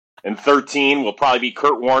And 13 will probably be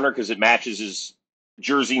Kurt Warner because it matches his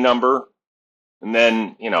jersey number. And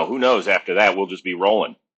then, who knows after that, we'll just be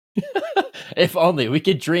rolling. If only we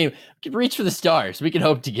could dream, we could reach for the stars. We can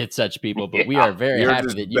hope to get such people, but we are very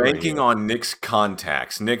happy that you're banking on Nick's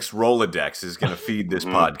contacts. Nick's Rolodex is going to feed this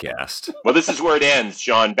podcast. Well, this is where it ends,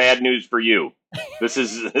 Sean. Bad news for you. This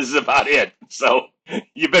is about it. So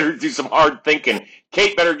you better do some hard thinking.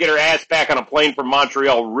 Kate better get her ass back on a plane from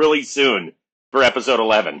Montreal really soon for episode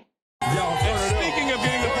 11. And speaking of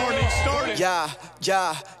getting the party started. Yeah.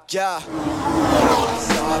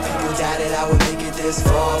 Saw people doubted I would make it this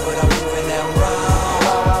far, but I'm proving them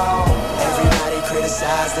wrong. Everybody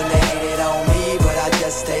criticized and they hated on me, but I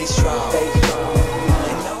just stay strong.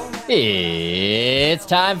 It's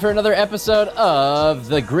time for another episode of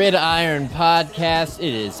the Gridiron Podcast.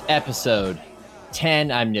 It is episode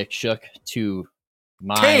 10. I'm Nick Shook to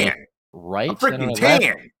my 10. right. I'm freaking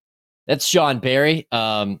 10. That's Sean Barie.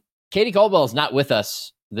 Katie Caldwell is not with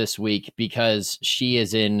us this week because she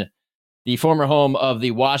is in the former home of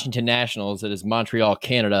the Washington Nationals, that is Montreal,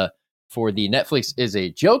 Canada, for the Netflix is a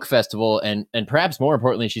Joke Festival, and perhaps more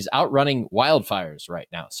importantly, she's outrunning wildfires right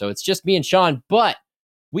now. So it's just me and Sean, but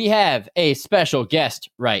we have a special guest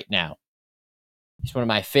right now. He's one of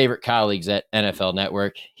my favorite colleagues at NFL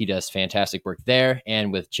Network. He does fantastic work there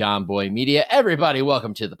and with Jomboy Media. Everybody,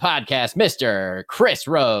 welcome to the podcast, Mr. Chris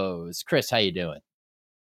Rose. Chris, how you doing?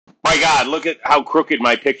 My God, look at how crooked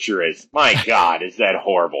my picture is. My God, is that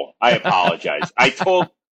horrible? I apologize. I told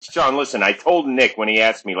Nick when he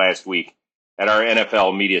asked me last week at our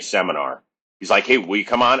NFL media seminar, he's like, hey, will you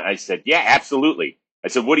come on? I said, yeah, absolutely. I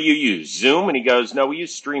said, what do you use, Zoom? And he goes, no, we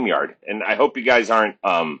use StreamYard. And I hope you guys aren't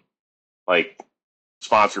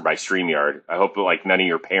sponsored by StreamYard. I hope none of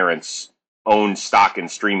your parents own stock in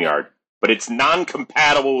StreamYard. But it's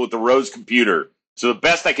non-compatible with the Rose computer. So the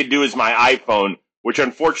best I could do is my iPhone, which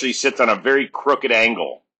unfortunately sits on a very crooked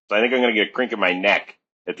angle. So I think I'm going to get a crink in my neck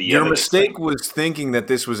at the end of this. Your mistake was thinking that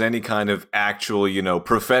this was any kind of actual,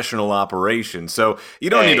 professional operation. So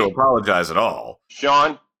you don't need to apologize at all.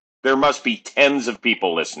 Sean, there must be tens of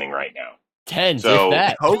people listening right now. Tens, so if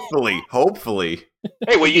that. Hopefully.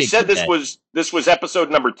 Hey, well, you said this was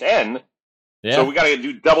episode number 10. Yeah. So we got to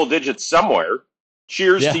do double digits somewhere.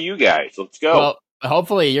 Cheers to you guys. Let's go. Well,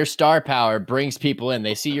 hopefully your star power brings people in.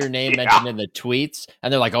 They see your name mentioned in the tweets,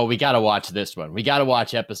 and they're like, oh, we got to watch this one. We got to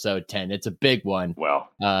watch episode 10. It's a big one.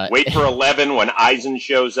 Well, wait for 11 when Eisen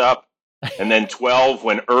shows up, and then 12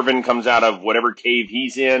 when Irvin comes out of whatever cave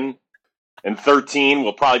he's in, and 13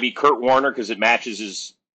 will probably be Kurt Warner because it matches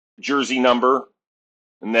his jersey number,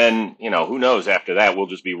 and then, who knows after that, we'll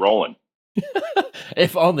just be rolling.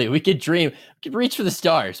 If only we could dream, we could reach for the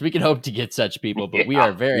stars. We can hope to get such people, but we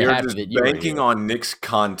are very happy that you're banking on Nick's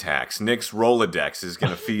contacts. Nick's Rolodex is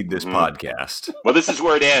going to feed this podcast. Well, this is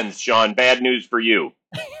where it ends, Sean. Bad news for you.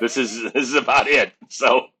 This is about it.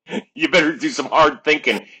 So you better do some hard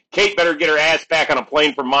thinking. Kate better get her ass back on a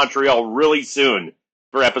plane from Montreal really soon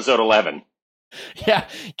for episode 11. Yeah,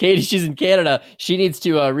 Katie, she's in Canada. She needs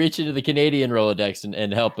to reach into the Canadian Rolodex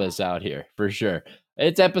and help us out here for sure.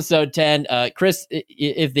 It's episode 10. Chris,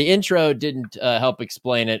 if the intro didn't help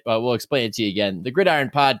explain it, we'll explain it to you again. The Gridiron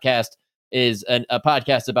Podcast is a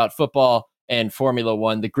podcast about football and Formula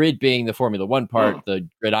One, the grid being the Formula One part, the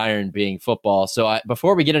gridiron being football. So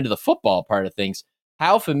before we get into the football part of things,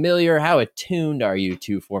 how familiar, how attuned are you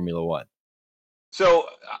to Formula One? So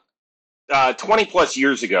 20 plus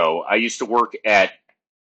years ago, I used to work at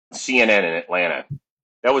CNN in Atlanta.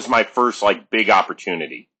 That was my first big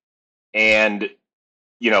opportunity. And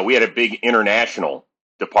we had a big international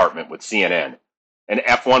department with CNN, and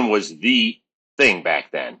F1 was the thing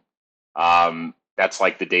back then. That's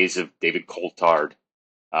like the days of David Coulthard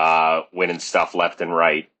winning stuff left and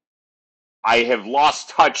right. I have lost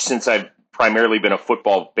touch since I've primarily been a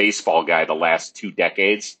football, baseball guy the last 2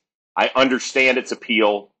 decades. I understand its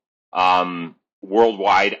appeal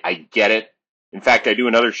worldwide. I get it. In fact, I do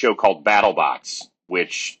another show called BattleBots,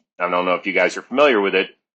 which I don't know if you guys are familiar with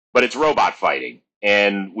it, but it's robot fighting.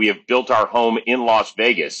 And we have built our home in Las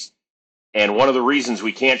Vegas. And one of the reasons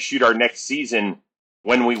we can't shoot our next season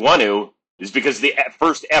when we want to is because the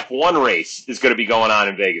first F1 race is going to be going on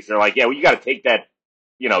in Vegas. They're like, yeah, well, you got to take that,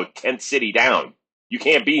 tent city down. You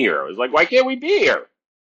can't be here. I was like, why can't we be here?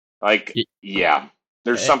 Yeah,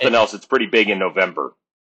 there's something else that's pretty big in November.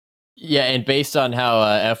 Yeah, and based on how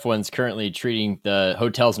F1's currently treating the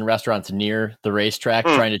hotels and restaurants near the racetrack,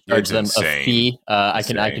 trying to charge them a fee, I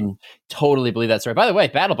can totally believe that story. By the way,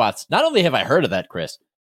 BattleBots, not only have I heard of that, Chris,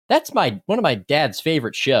 that's one of my dad's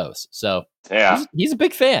favorite shows. So yeah, he's a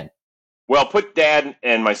big fan. Well, put Dad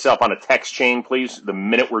and myself on a text chain, please, the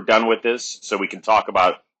minute we're done with this, so we can talk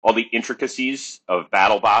about all the intricacies of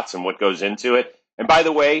BattleBots and what goes into it. And by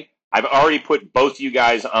the way, I've already put both you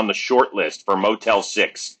guys on the short list for Motel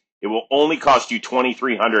 6. It will only cost you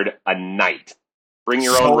 $2,300 a night. Bring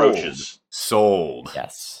your own roaches. Sold.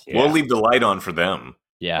 Yes. Yeah. We'll leave the light on for them.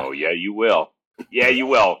 Yeah. Oh, yeah, you will. Yeah, you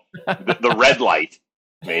will. The red light,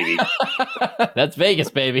 maybe. That's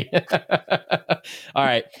Vegas, baby. All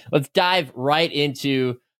right. Let's dive right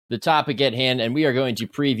into the topic at hand, and we are going to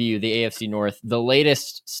preview the AFC North, the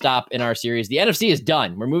latest stop in our series. The NFC is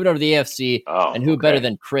done. We're moving over to the AFC, and who better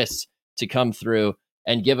than Chris to come through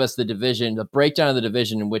and give us the division, the breakdown of the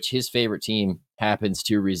division in which his favorite team happens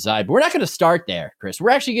to reside. But we're not going to start there, Chris. We're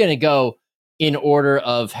actually going to go in order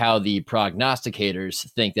of how the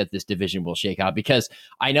prognosticators think that this division will shake out, because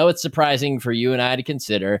I know it's surprising for you and I to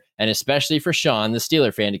consider, and especially for Sean, the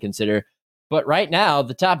Steeler fan, to consider. But right now,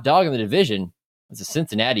 the top dog in the division is the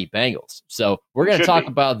Cincinnati Bengals. So we're going to talk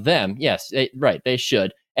about them. Yes, right. They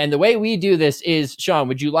should. And the way we do this is, Sean,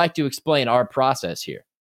 would you like to explain our process here?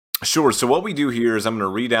 Sure. So what we do here is I'm going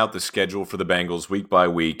to read out the schedule for the Bengals week by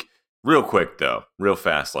week. Real quick, though. Real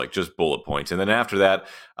fast, like just bullet points. And then after that,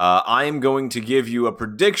 I am going to give you a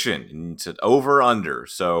prediction. It's an over-under.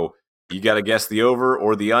 So you got to guess the over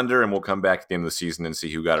or the under, and we'll come back at the end of the season and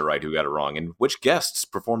see who got it right, who got it wrong, and which guests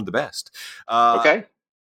performed the best. Okay.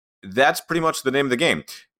 That's pretty much the name of the game.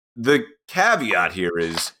 The caveat here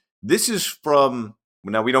is this is from...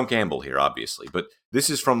 Now, we don't gamble here, obviously, but this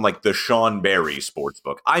is from like the Sean Barie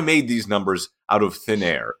sportsbook. I made these numbers out of thin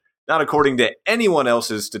air, not according to anyone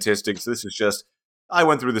else's statistics. This is just, I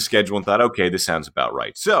went through the schedule and thought, okay, this sounds about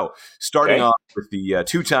right. So, starting off with the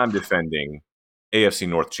two-time defending AFC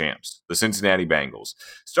North champs, the Cincinnati Bengals.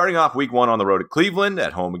 Starting off week 1 on the road at Cleveland,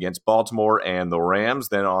 at home against Baltimore and the Rams,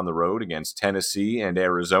 then on the road against Tennessee and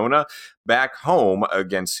Arizona, back home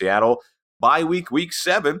against Seattle. Bye week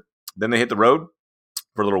 7, then they hit the road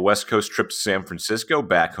for a little West Coast trip to San Francisco,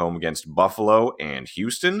 back home against Buffalo and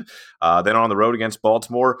Houston, then on the road against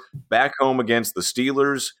Baltimore, back home against the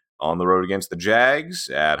Steelers, on the road against the Jags,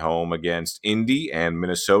 at home against Indy and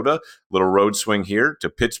Minnesota. Little road swing here to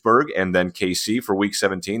Pittsburgh and then KC for week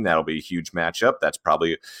 17. That'll be a huge matchup. That's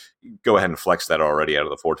probably, go ahead and flex that already out of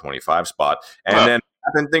the 425 spot. And then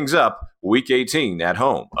wrapping things up, week 18 at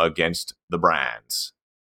home against the Browns.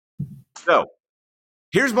 So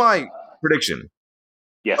here's my prediction.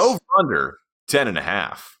 Yes. Over under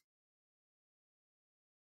 10.5.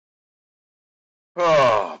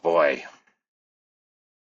 Oh, boy.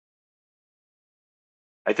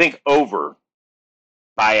 I think over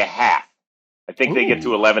by a half. I think they get to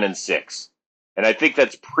 11-6. And I think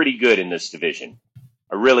that's pretty good in this division.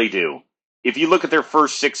 I really do. If you look at their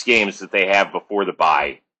first 6 games that they have before the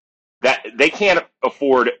bye, that they can't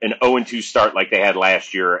afford an 0-2 start like they had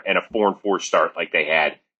last year and a 4-4 start like they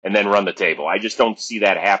had, and then run the table. I just don't see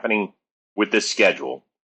that happening with this schedule.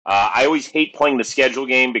 I always hate playing the schedule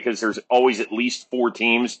game because there's always at least 4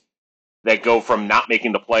 teams that go from not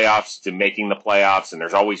making the playoffs to making the playoffs, and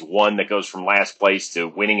there's always one that goes from last place to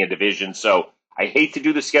winning a division. So I hate to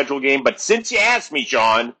do the schedule game, but since you asked me,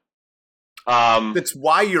 Sean... that's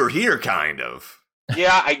why you're here, kind of.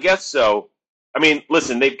 Yeah, I guess so. I mean,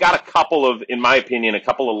 listen, they've got a couple of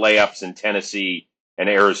layups in Tennessee and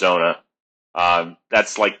Arizona.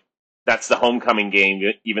 That's the homecoming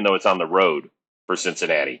game, even though it's on the road for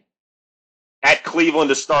Cincinnati. At Cleveland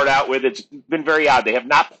to start out with, it's been very odd. They have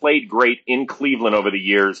not played great in Cleveland over the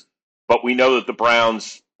years, but we know that the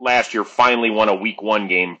Browns last year finally won a week 1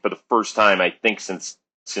 game for the first time, I think, since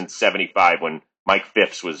 75 when Mike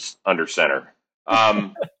Phipps was under center.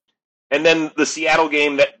 And then the Seattle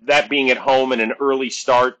game, that being at home and an early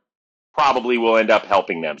start, probably will end up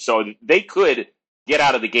helping them. So they could get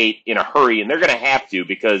out of the gate in a hurry, and they're going to have to,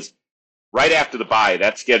 because right after the bye,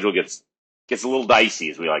 that schedule gets a little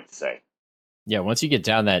dicey, as we like to say. Yeah, once you get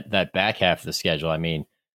down that back half of the schedule, I mean,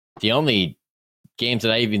 the only games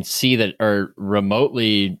that I even see that are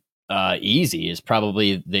remotely easy is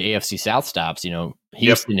probably the AFC South stops,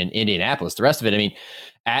 Houston and Indianapolis. The rest of it, I mean,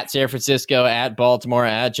 at San Francisco, at Baltimore,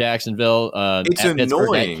 at Jacksonville, it's at Pittsburgh,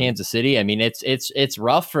 annoying. at Kansas City. I mean, it's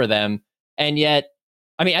rough for them. And yet,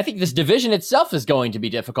 I mean, I think this division itself is going to be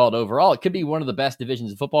difficult overall. It could be one of the best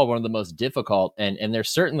divisions in football, one of the most difficult. And there's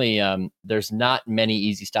certainly, there's not many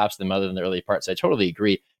easy stops for them other than the early part. So I totally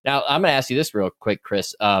agree. Now, I'm going to ask you this real quick,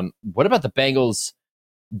 Chris. What about the Bengals?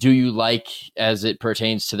 Do you like as it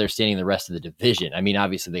pertains to their standing in the rest of the division? I mean,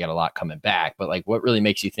 obviously they got a lot coming back, but like, what really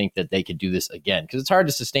makes you think that they could do this again? Because it's hard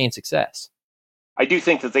to sustain success. I do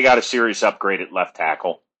think that they got a serious upgrade at left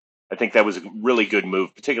tackle. I think that was a really good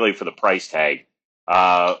move, particularly for the price tag.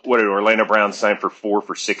 What did Orlando Brown sign for 4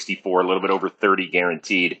 for $64, a little bit over 30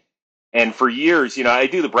 guaranteed. And for years, I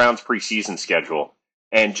do the Browns preseason schedule,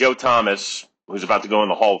 and Joe Thomas, who's about to go in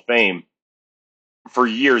the Hall of Fame, for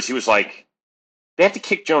years he was like, they have to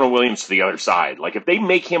kick Jonah Williams to the other side. Like, if they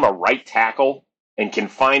make him a right tackle and can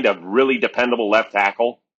find a really dependable left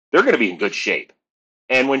tackle, they're going to be in good shape.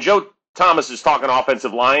 And when Joe Thomas is talking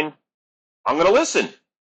offensive line, I'm going to listen.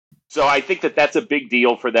 So I think that that's a big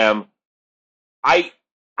deal for them. I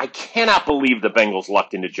cannot believe the Bengals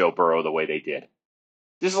lucked into Joe Burrow the way they did.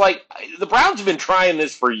 This is like, the Browns have been trying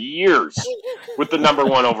this for years with the number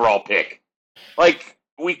 1 overall pick. Like,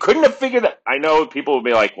 we couldn't have figured that. I know people would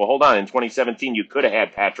be like, well, hold on. In 2017, you could have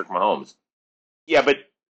had Patrick Mahomes. Yeah, but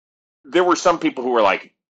there were some people who were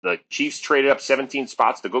like, the Chiefs traded up 17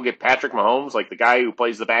 spots to go get Patrick Mahomes, like the guy who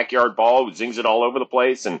plays the backyard ball, who zings it all over the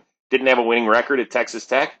place and didn't have a winning record at Texas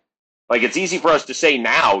Tech. Like, it's easy for us to say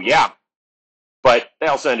now, yeah. But they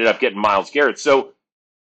also ended up getting Myles Garrett. So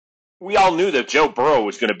we all knew that Joe Burrow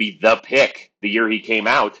was going to be the pick the year he came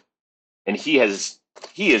out. And he is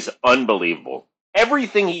unbelievable.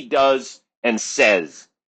 Everything he does and says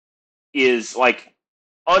is like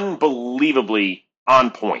unbelievably on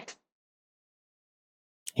point.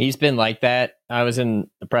 He's been like that. I was in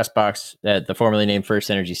the press box at the formerly named First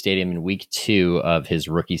Energy Stadium in week 2 of his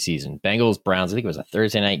rookie season. Bengals, Browns, I think it was a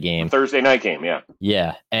Thursday night game. Yeah.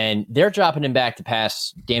 Yeah, and they're dropping him back to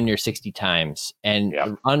pass damn near 60 times,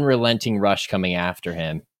 and unrelenting rush coming after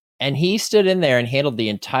him. And he stood in there and handled the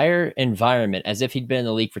entire environment as if he'd been in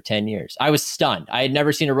the league for 10 years. I was stunned. I had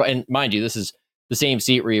never seen and mind you, this is the same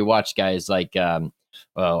seat where you watch guys like,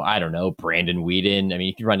 I don't know, Brandon Weeden. I mean,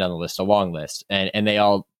 you can run down the list, a long list. And they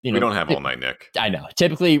all, we don't have all night, Nick. I know.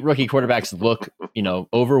 Typically, rookie quarterbacks look,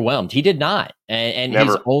 overwhelmed. He did not. And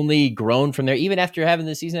he's only grown from there, even after having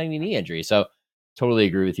the season-ending knee injury. So totally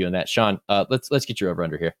agree with you on that. Sean, let's get your over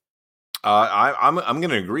under here. I'm going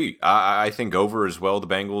to agree. I think over as well. The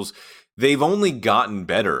Bengals, they've only gotten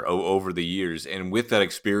better over the years, and with that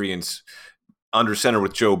experience under center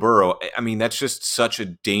with Joe Burrow, I mean, that's just such a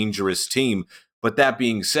dangerous team. But that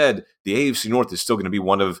being said, the AFC North is still going to be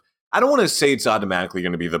one of, I don't want to say it's automatically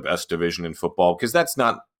going to be the best division in football, because that's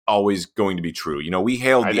not always going to be true. We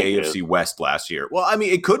hailed the AFC West last year. Well, I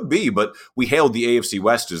mean, it could be, but we hailed the AFC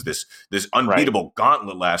West as this unbeatable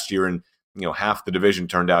gauntlet last year, and half the division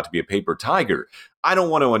turned out to be a paper tiger. I don't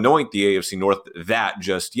want to anoint the AFC North that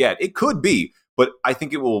just yet. It could be, but I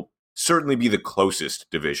think it will certainly be the closest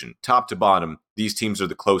division. Top to bottom, these teams are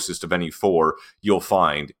the closest of any 4 you'll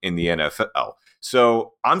find in the NFL.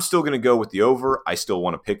 So I'm still going to go with the over. I still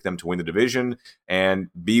want to pick them to win the division and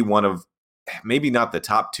be one of maybe not the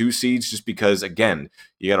top 2 seeds, just because, again,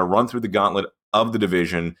 you got to run through the gauntlet of the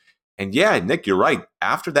division. And yeah, Nick, you're right.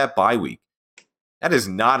 After that bye week, that is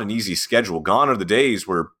not an easy schedule. Gone are the days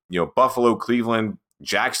where, Buffalo, Cleveland,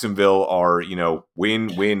 Jacksonville are,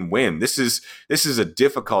 win, win, win. This is a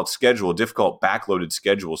difficult schedule, a difficult backloaded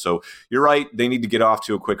schedule. So you're right. They need to get off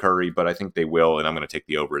to a quick hurry, but I think they will. And I'm going to take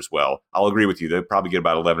the over as well. I'll agree with you. They'll probably get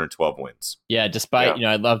about 11 or 12 wins. Yeah. Despite,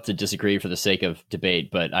 I'd love to disagree for the sake of debate,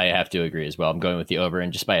 but I have to agree as well. I'm going with the over,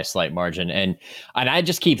 and just by a slight margin. And I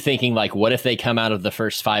just keep thinking, like, what if they come out of the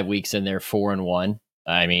first 5 weeks and they're 4-1?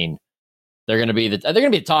 I mean, they're going to be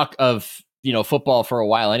the talk of, football for a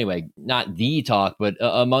while anyway. Not the talk, but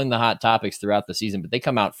among the hot topics throughout the season. But they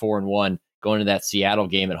come out 4-1 going to that Seattle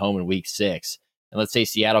game at home in week 6. And let's say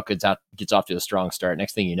Seattle gets off to a strong start.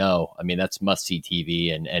 Next thing you know, I mean, that's must-see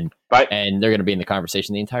TV, and they're going to be in the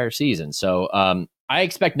conversation the entire season. So I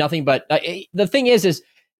expect nothing but the thing is,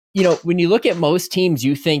 when you look at most teams,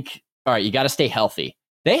 you think, all right, you got to stay healthy.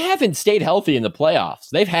 They haven't stayed healthy in the playoffs.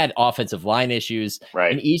 They've had offensive line issues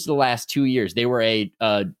in each of the last 2 years. They were a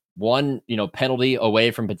one penalty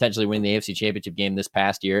away from potentially winning the AFC Championship game this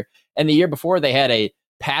past year. And the year before, they had a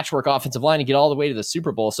patchwork offensive line to get all the way to the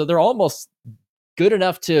Super Bowl. So they're almost good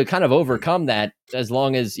enough to kind of overcome that, as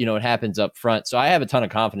long as, it happens up front. So I have a ton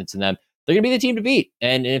of confidence in them. They're going to be the team to beat.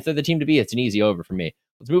 And if they're the team to beat, it's an easy over for me.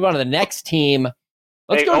 Let's move on to the next team.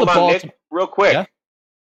 Let's go to the ball. Nick, real quick. Yeah?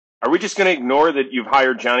 Are we just going to ignore that you've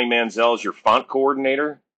hired Johnny Manziel as your font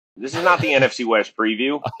coordinator? This is not the NFC West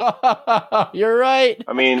preview. You're right.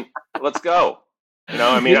 I mean, let's go.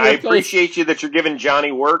 I appreciate you that you're giving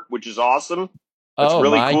Johnny work, which is awesome. That's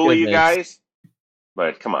really cool of you guys.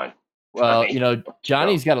 But come on. Well,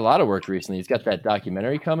 Johnny's got a lot of work recently. He's got that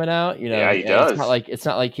documentary coming out. Yeah, he does. It's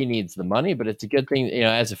not like he needs the money, but it's a good thing.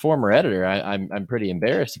 As a former editor, I'm pretty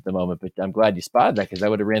embarrassed at the moment, but I'm glad you spotted that, because I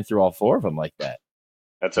would have ran through all 4 of them like that.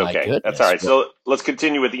 That's My okay. goodness. That's all right. So let's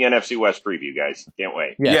continue with the NFC West preview, guys. Can't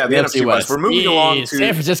wait. Yeah, the NFC West. We're moving along to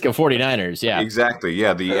San Francisco 49ers. Yeah. Exactly.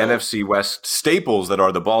 Yeah, the NFC West staples that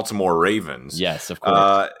are the Baltimore Ravens. Yes, of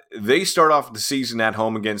course. They start off the season at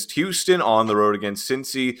home against Houston, on the road against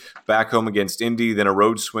Cincy, back home against Indy, then a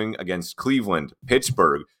road swing against Cleveland,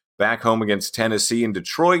 Pittsburgh, back home against Tennessee and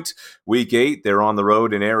Detroit. Week 8, they're on the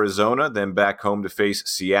road in Arizona, then back home to face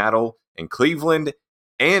Seattle and Cleveland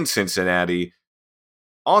and Cincinnati.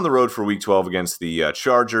 On the road for Week 12 against the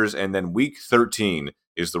Chargers, and then Week 13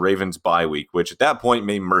 is the Ravens' bye week, which at that point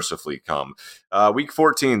may mercifully come. Week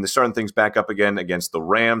 14, they're starting things back up again against the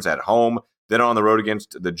Rams at home, then on the road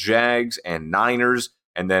against the Jags and Niners,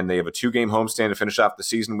 and then they have a 2-game homestand to finish off the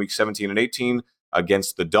season, Week 17 and 18,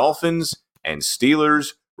 against the Dolphins and Steelers,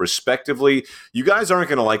 respectively. You guys aren't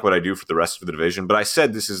going to like what I do for the rest of the division, but I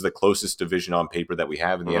said this is the closest division on paper that we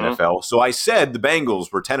have in the NFL, so I said the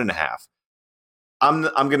Bengals were 10.5. I'm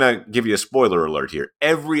going to give you a spoiler alert here.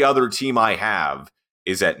 Every other team I have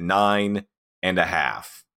is at 9.5.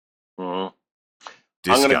 I'm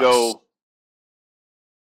going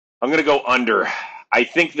to go under. I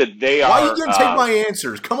think that they are. Why are you going to take my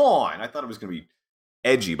answers? Come on. I thought it was going to be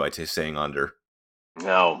edgy by saying under.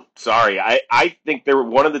 No, sorry. I think they're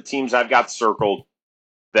one of the teams I've got circled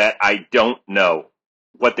that I don't know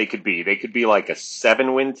what they could be. They could be like a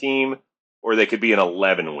 7-win team, or they could be an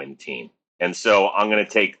 11-win team. And so I'm going to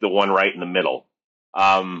take the one right in the middle.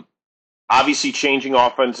 Obviously, changing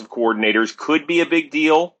offensive coordinators could be a big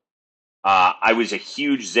deal. I was a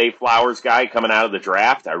huge Zay Flowers guy coming out of the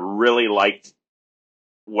draft. I really liked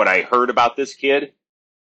what I heard about this kid.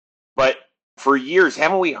 But for years,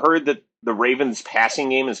 haven't we heard that the Ravens' passing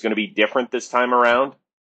game is going to be different this time around?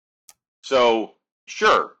 So,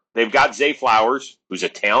 sure, they've got Zay Flowers, who's a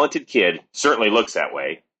talented kid, certainly looks that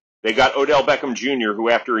way. They got Odell Beckham Jr., who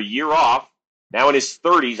after a year off, now in his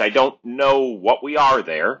 30s, I don't know what we are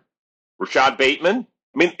there. Rashad Bateman.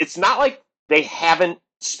 I mean, it's not like they haven't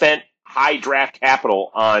spent high draft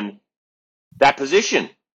capital on that position.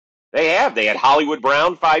 They have. They had Hollywood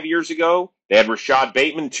Brown 5 years ago. They had Rashad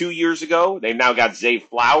Bateman 2 years ago. They've now got Zay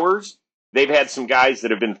Flowers. They've had some guys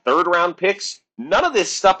that have been third-round picks. None of this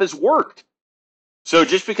stuff has worked. So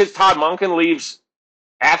just because Todd Monken leaves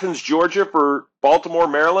Athens, Georgia for Baltimore,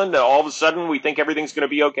 Maryland, all of a sudden we think everything's going to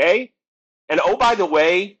be okay? And oh, by the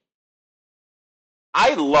way,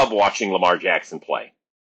 I love watching Lamar Jackson play.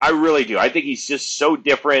 I really do. I think he's just so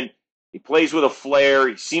different. He plays with a flair.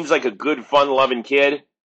 He seems like a good, fun-loving kid.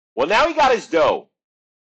 Well, now he got his dough.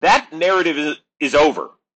 That narrative is over.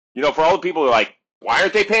 You know, for all the people who are like, why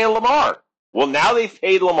aren't they paying Lamar? Well, now they've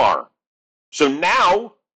paid Lamar. So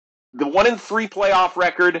now the 1-3 playoff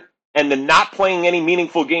record and the not playing any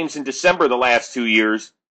meaningful games in December the last 2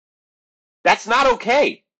 years, that's not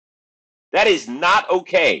okay. That is not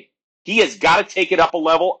okay. He has got to take it up a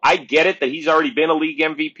level. I get it that he's already been a league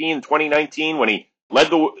MVP in 2019 when he led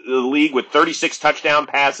the league with 36 touchdown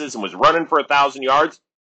passes and was running for 1,000 yards.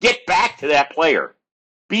 Get back to that player.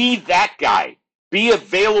 Be that guy. Be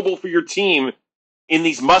available for your team in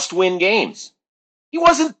these must-win games. He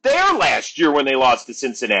wasn't there last year when they lost to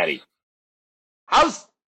Cincinnati. Let's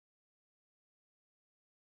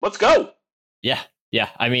go. Yeah.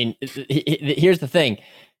 I mean, here's the thing.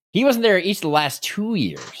 He wasn't there each of the last 2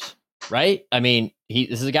 years, right? I mean,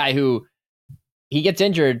 this is a guy who he gets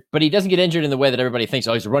injured, but he doesn't get injured in the way that everybody thinks,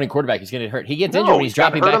 oh, he's a running quarterback, he's going to get hurt. He gets injured when he's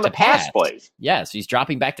dropping back to pass plays. Yes, he's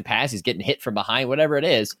dropping back to pass. He's getting hit from behind, whatever it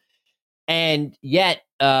is. And yet,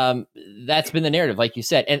 that's been the narrative, like you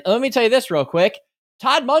said. And let me tell you this real quick.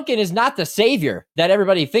 Todd Monken is not the savior that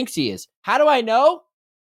everybody thinks he is. How do I know?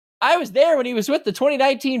 I was there when he was with the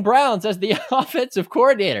 2019 Browns as the offensive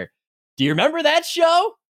coordinator. Do you remember that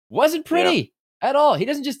show? Wasn't pretty at all. He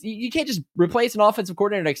doesn't you can't just replace an offensive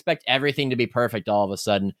coordinator and expect everything to be perfect all of a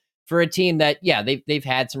sudden for a team that, they've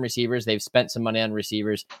had some receivers. They've spent some money on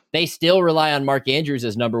receivers. They still rely on Mark Andrews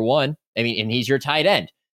as number one. I mean, and he's your tight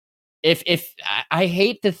end. If I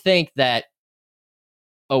hate to think that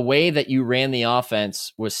a way that you ran the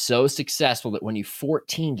offense was so successful that when you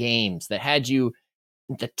 14 games that had you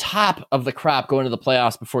at the top of the crop going to the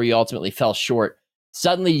playoffs before you ultimately fell short,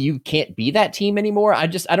 suddenly you can't be that team anymore. I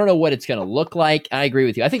don't know what it's going to look like. I agree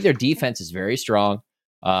with you. I think their defense is very strong.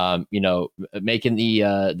 Making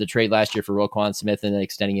the trade last year for Roquan Smith and then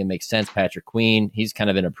extending him makes sense. Patrick Queen, he's kind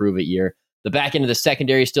of in a prove-it year. The back end of the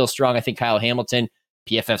secondary is still strong. I think Kyle Hamilton,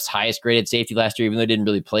 PFF's highest graded safety last year, even though he didn't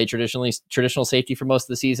really play traditional safety for most of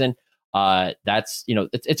the season.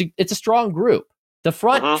 It's a strong group. The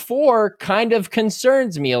front four kind of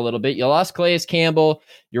concerns me a little bit. You lost Calais Campbell.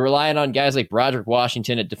 You're relying on guys like Broderick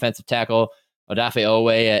Washington at defensive tackle. Odafe Owe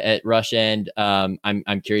at rush end.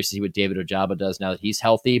 I'm curious to see what David Ojabo does now that he's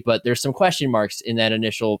healthy, but there's some question marks in that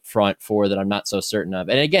initial front four that I'm not so certain of.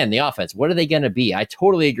 And again, the offense, what are they going to be? I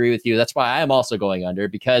totally agree with you. That's why I am also going under,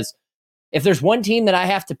 because if there's one team that I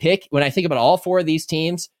have to pick when I think about all four of these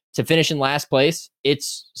teams to finish in last place,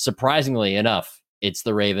 it's surprisingly enough, it's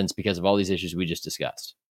the Ravens because of all these issues we just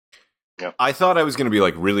discussed. Yep. I thought I was going to be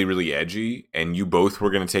like really, really edgy, and you both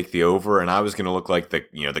were going to take the over, and I was going to look like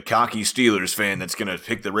the cocky Steelers fan that's going to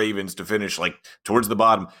pick the Ravens to finish like towards the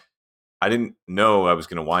bottom. I didn't know I was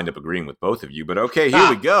going to wind up agreeing with both of you, but okay, here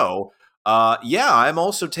we go. I'm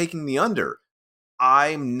also taking the under.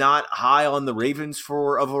 I'm not high on the Ravens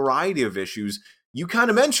for a variety of issues. You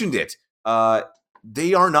kind of mentioned it.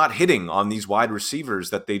 They are not hitting on these wide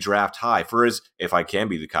receivers that they draft high. If I can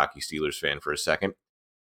be the cocky Steelers fan for a second,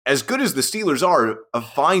 as good as the Steelers are of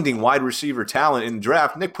finding wide receiver talent in the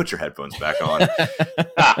draft, Nick, put your headphones back on.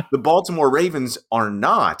 The Baltimore Ravens are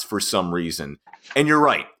not for some reason. And you're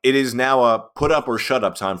right. It is now a put up or shut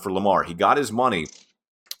up time for Lamar. He got his money.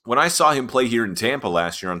 When I saw him play here in Tampa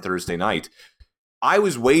last year on Thursday night, I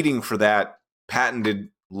was waiting for that patented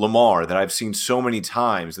Lamar that I've seen so many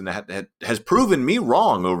times and that has proven me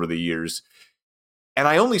wrong over the years. And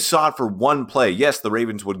I only saw it for one play. Yes, the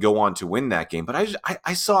Ravens would go on to win that game, but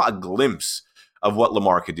I saw a glimpse of what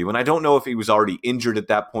Lamar could do. And I don't know if he was already injured at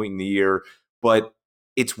that point in the year, but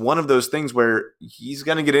it's one of those things where he's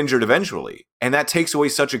going to get injured eventually. And that takes away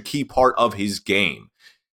such a key part of his game.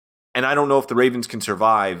 And I don't know if the Ravens can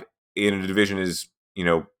survive in a division as,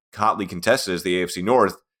 hotly contested as the AFC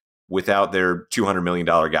North without their $200 million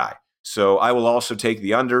guy. So I will also take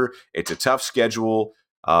the under. It's a tough schedule.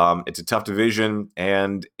 It's a tough division,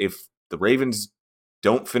 and if the Ravens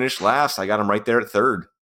don't finish last, I got them right there at third.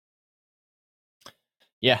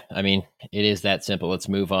 Yeah, I mean, it is that simple. Let's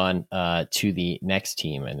move on to the next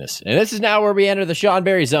team in this. And this is now where we enter the Sean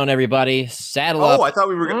Barie zone, everybody. Saddle up. I thought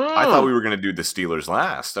we were going to do the Steelers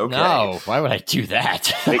last. Okay. No, why would I do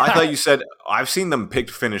that? I thought you said I've seen them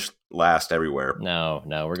picked finish last everywhere. No,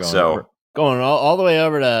 we're going all the way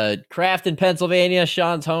over to Crafton, Pennsylvania,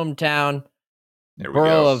 Sean's hometown.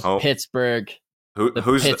 Borough of Pittsburgh.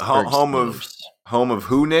 Who's home of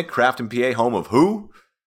who, Nick? Crafton, PA, home of who?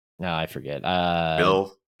 No, I forget.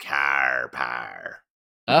 Bill Carr.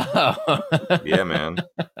 Oh. Yeah, man.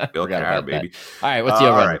 Bill Carr, baby. That. All right, what's the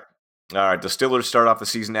over? All right, the Steelers start off the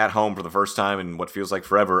season at home for the first time in what feels like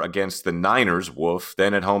forever against the Niners, woof.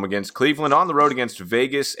 Then at home against Cleveland, on the road against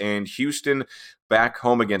Vegas and Houston, back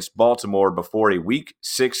home against Baltimore before a Week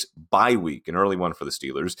 6 bye week, an early one for the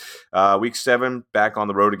Steelers. Week 7, back on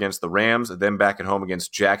the road against the Rams, then back at home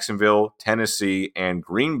against Jacksonville, Tennessee, and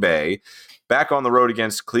Green Bay. Back on the road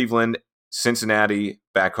against Cleveland, Cincinnati,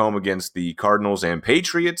 back home against the Cardinals and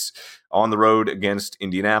Patriots, on the road against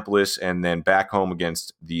Indianapolis, and then back home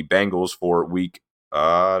against the Bengals for week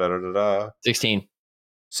 16.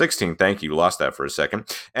 16, thank you. Lost that for a second.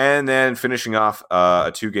 And then finishing off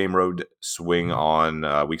a 2-game road swing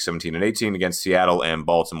on week 17 and 18 against Seattle and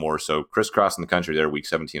Baltimore. So crisscrossing the country there, week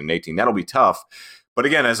 17 and 18. That'll be tough. But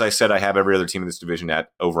again, as I said, I have every other team in this division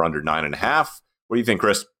at over under 9.5. What do you think,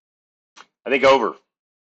 Chris? I think over.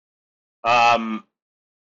 I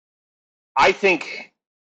think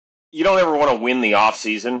you don't ever want to win the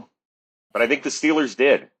offseason, but I think the Steelers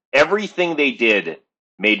did. Everything they did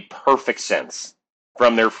made perfect sense.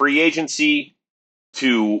 From their free agency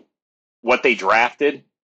to what they drafted,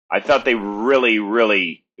 I thought they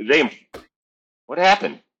really. What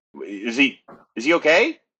happened? Is he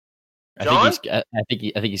okay? John? I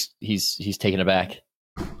think he's taken aback.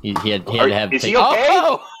 He had to have. Is he okay?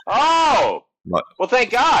 Oh! What? Well,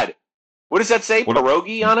 thank God. What does that say?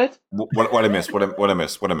 Pierogi on it? What I miss? What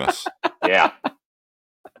I miss? Yeah.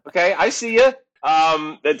 Okay, I see you.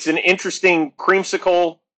 That's an interesting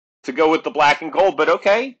creamsicle to go with the black and gold, but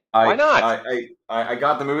okay, why not? I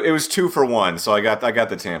got the move. It was 2 for 1, so I got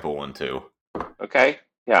the Tampa one too. Okay,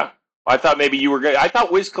 yeah. I thought maybe you were good. I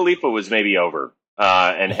thought Wiz Khalifa was maybe over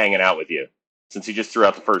and hanging out with you since he just threw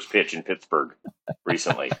out the first pitch in Pittsburgh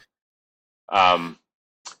recently. I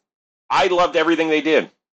loved everything they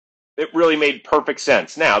did. It really made perfect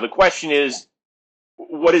sense. Now the question is,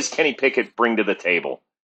 what does Kenny Pickett bring to the table?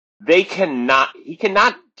 He cannot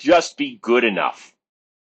just be good enough.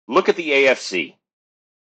 Look at the AFC.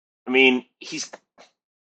 I mean, he's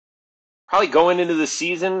probably going into the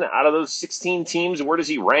season out of those 16 teams. Where does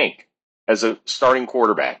he rank as a starting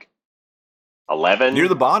quarterback? 11? Near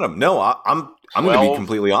the bottom. No, I'm going to be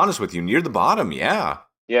completely honest with you. Near the bottom, yeah.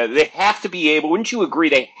 Yeah, they have to be able. Wouldn't you agree?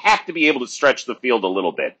 They have to be able to stretch the field a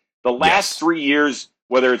little bit. The last 3 years,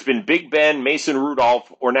 whether it's been Big Ben, Mason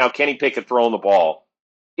Rudolph, or now Kenny Pickett throwing the ball,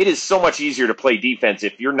 it is so much easier to play defense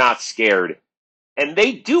if you're not scared. And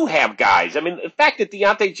they do have guys. I mean, the fact that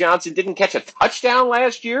Deontay Johnson didn't catch a touchdown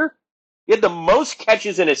last year, he had the most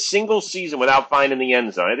catches in a single season without finding the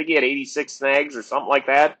end zone. I think he had 86 snags or something like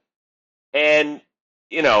that. And,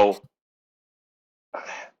 you know,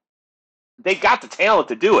 they got the talent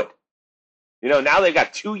to do it. You know, now they've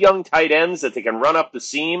got 2 young tight ends that they can run up the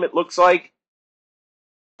seam, it looks like.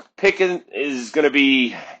 Pickens is going to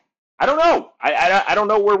be, I don't know. I don't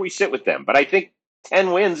know where we sit with them, but I think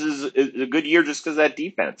 10 wins is a good year just because of that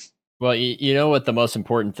defense. Well, you know what the most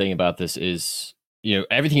important thing about this is, you know,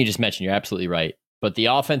 everything you just mentioned, you're absolutely right. But the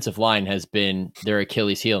offensive line has been their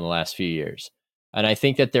Achilles heel in the last few years. And I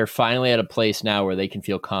think that they're finally at a place now where they can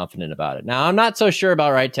feel confident about it. Now, I'm not so sure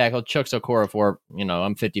about right tackle. Chuck Okorafor, you know,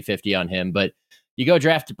 I'm 50-50 on him. But you go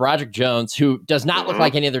draft Broderick Jones, who does not look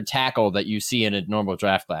like any other tackle that you see in a normal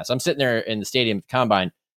draft class. I'm sitting there in the stadium at the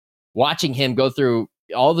Combine watching him go through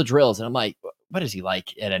all the drills, and I'm like, what is he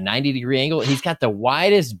like at a 90-degree angle? He's got the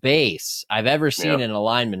widest base I've ever seen in a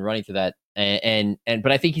lineman running through that.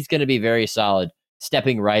 But I think he's going to be very solid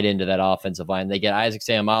stepping right into that offensive line. They get Isaac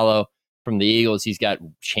Seumalo from the Eagles. He's got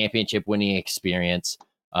championship winning experience.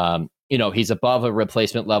 You know, he's above a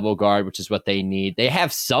replacement level guard, which is what they need. They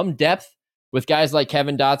have some depth with guys like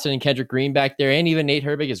Kevin Dotson and Kendrick Green back there, and even Nate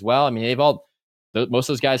Herbig as well. I mean, most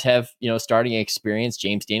of those guys have, you know, starting experience.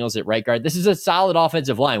 James Daniels at right guard. This is a solid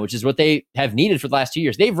offensive line, which is what they have needed for the last 2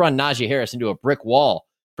 years. They've run Najee Harris into a brick wall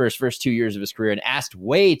for his first 2 years of his career and asked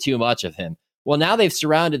way too much of him. Well, now they've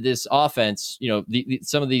surrounded this offense, you know,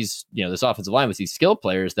 some of these, you know, this offensive line with these skill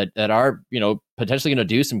players that are, you know, potentially going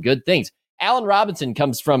to do some good things. Allen Robinson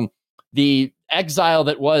comes from the exile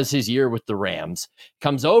that was his year with the Rams,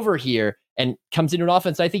 comes over here and comes into an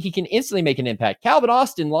offense. I think he can instantly make an impact. Calvin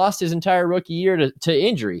Austin lost his entire rookie year to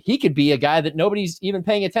injury. He could be a guy that nobody's even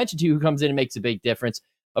paying attention to who comes in and makes a big difference.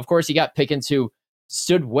 Of course, you got Pickens, who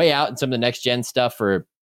stood way out in some of the next gen stuff for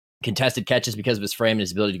contested catches because of his frame and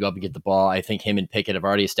his ability to go up and get the ball. I think him and Pickett have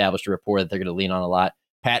already established a rapport that they're going to lean on a lot.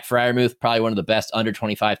 Pat Freiermuth, probably one of the best under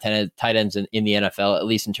 25 tight ends in the NFL, at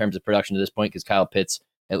least in terms of production to this point, because Kyle Pitts,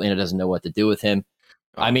 Atlanta doesn't know what to do with him.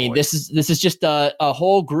 I mean, this is just a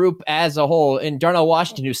whole group as a whole. And Darnell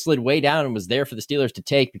Washington, who slid way down and was there for the Steelers to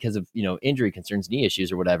take because of, you know, injury concerns, knee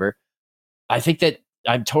issues or whatever. I think that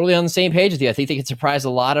I'm totally on the same page with you. I think they can surprise a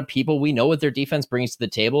lot of people. We know what their defense brings to the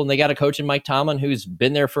table, and they got a coach in Mike Tomlin who's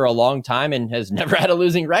been there for a long time and has never had a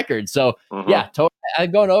losing record. So yeah, totally.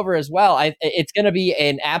 I'm going over as well. It's going to be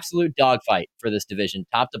an absolute dogfight for this division,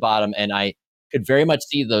 top to bottom. And I could very much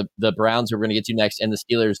see the Browns, who we're going to get to next, and the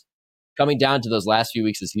Steelers coming down to those last few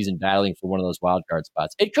weeks of the season battling for one of those wild card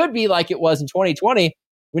spots. It could be like it was in 2020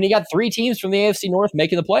 when you got 3 teams from the AFC North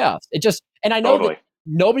making the playoffs. And I know that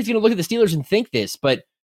nobody's going to look at the Steelers and think this, but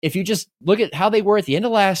if you just look at how they were at the end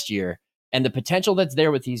of last year and the potential that's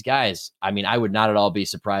there with these guys, I mean, I would not at all be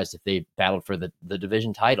surprised if they battled for the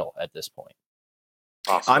division title at this point.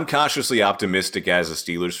 Awesome. I'm cautiously optimistic as a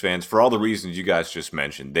Steelers fan for all the reasons you guys just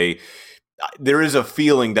mentioned. There is a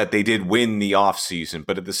feeling that they did win the offseason,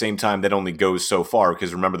 but at the same time, that only goes so far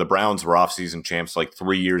because remember, the Browns were offseason champs like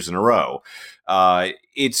 3 years in a row.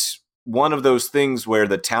 It's one of those things where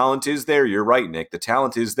the talent is there. You're right, Nick. The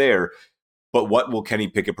talent is there, but what will Kenny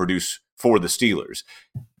Pickett produce for the Steelers?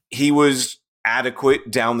 He was adequate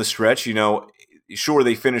down the stretch. You know, sure,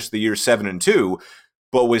 they finished the year 7-2,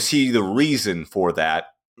 but was he the reason for that?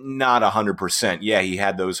 Not 100%. Yeah, he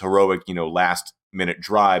had those heroic, you know, last-minute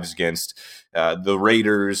drives against the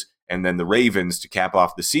Raiders and then the Ravens to cap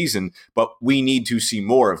off the season, but we need to see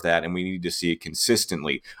more of that, and we need to see it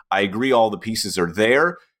consistently. I agree all the pieces are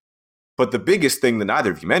there, but the biggest thing that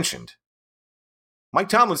neither of you mentioned, Mike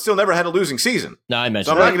Tomlin still never had a losing season. No, I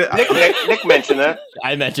mentioned that. Nick mentioned that.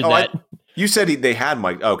 I mentioned that. You said they had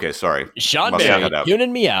Mike. Okay, sorry. Sean Barie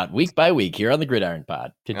tuning me out week by week here on the Gridiron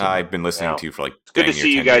Pod. I've been listening to you for like it's good to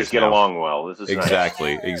see you guys get along well. This is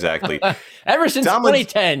exactly. Ever since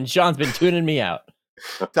 2010, Sean's been tuning me out.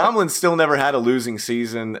 Tomlin still never had a losing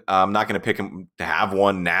season. I'm not going to pick him to have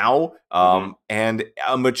one now. And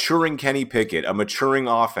a maturing Kenny Pickett, a maturing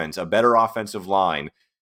offense, a better offensive line.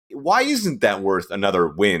 Why isn't that worth another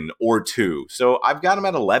win or two? So I've got him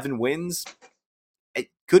at 11 wins. It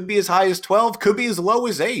could be as high as 12, could be as low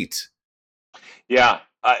as 8. Yeah.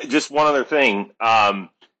 Just one other thing.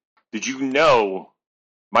 Did you know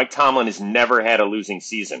Mike Tomlin has never had a losing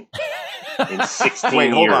season in 16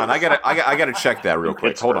 Wait, hold years? on. I gotta check that real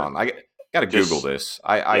quick. Hold on. I gotta Google this.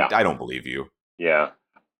 I don't believe you. Yeah.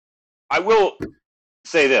 I will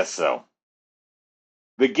say this, though.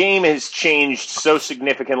 The game has changed so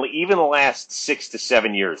significantly, even the last 6 to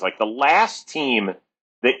 7 years. Like the last team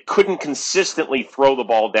that couldn't consistently throw the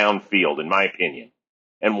ball downfield, in my opinion,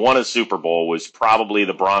 and won a Super Bowl was probably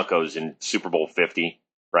the Broncos in Super Bowl 50,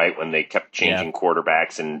 right? When they kept changing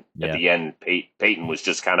quarterbacks, and at the end, Peyton was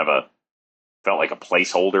just kind of felt like a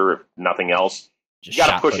placeholder, if nothing else. You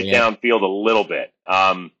got to push it downfield a little bit.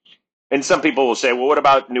 And some people will say, well, what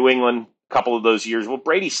about New England a couple of those years? Well,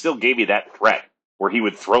 Brady still gave you that threat where he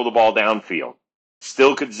would throw the ball downfield,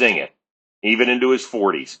 still could zing it, even into his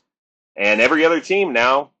 40s. And every other team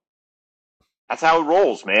now, that's how it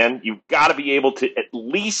rolls, man. You've got to be able to at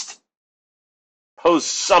least pose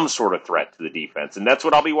some sort of threat to the defense. And that's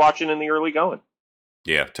what I'll be watching in the early going.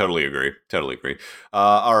 Yeah, totally agree.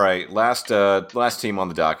 All right, last team on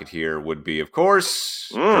the docket here would be, of course,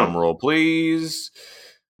 drum roll please,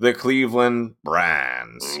 the Cleveland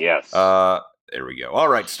Browns. Yes. There we go. All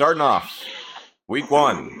right, starting off, week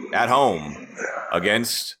 1 at home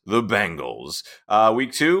against the Bengals.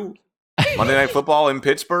 Week 2, Monday Night Football in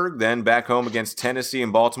Pittsburgh, then back home against Tennessee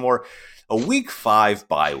and Baltimore. A week 5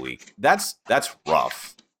 bye week. That's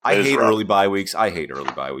rough. I hate early bye weeks. I hate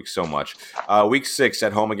early bye weeks so much. Week 6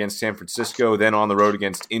 at home against San Francisco, then on the road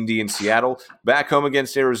against Indy and Seattle, back home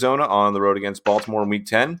against Arizona, on the road against Baltimore in week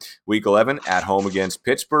 10, week 11 at home against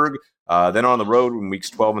Pittsburgh, then on the road in weeks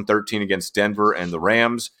 12 and 13 against Denver and the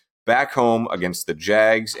Rams, back home against the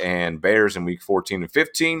Jags and Bears in week 14 and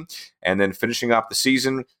 15, and then finishing off the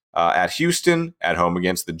season at Houston, at home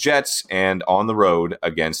against the Jets, and on the road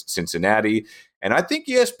against Cincinnati. And I think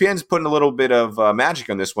ESPN's putting a little bit of magic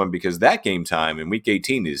on this one because that game time in Week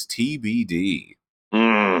 18 is TBD.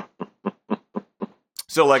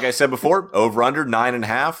 So like I said before, over-under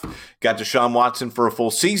 9.5. Got Deshaun Watson for a full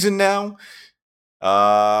season now.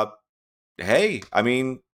 Hey, I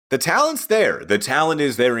mean, the talent's there. The talent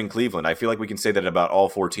is there in Cleveland. I feel like we can say that about all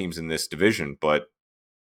 4 teams in this division, but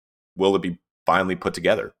will it be finally put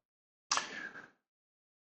together?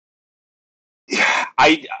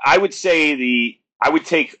 I would say I would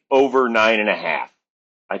take over 9.5.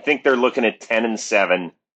 I think they're looking at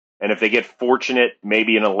 10-7, and if they get fortunate,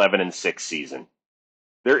 maybe an 11-6 season.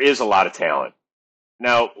 There is a lot of talent.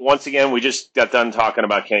 Now, once again, we just got done talking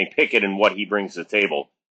about Kenny Pickett and what he brings to the table.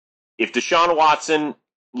 If Deshaun Watson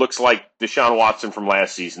looks like Deshaun Watson from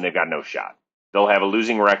last season, they've got no shot. They'll have a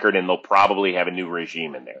losing record, and they'll probably have a new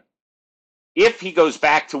regime in there. If he goes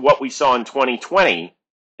back to what we saw in 2020,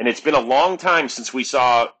 and it's been a long time since we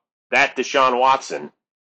saw that Deshaun Watson,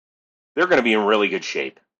 they're going to be in really good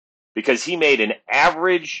shape because he made an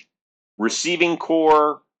average receiving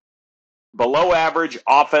core, below average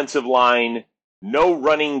offensive line, no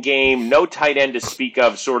running game, no tight end to speak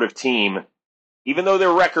of sort of team. Even though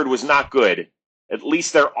their record was not good, at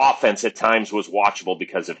least their offense at times was watchable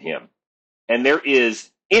because of him. And there is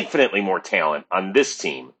infinitely more talent on this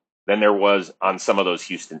team than there was on some of those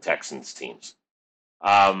Houston Texans teams.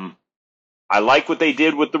 I like what they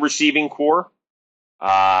did with the receiving core.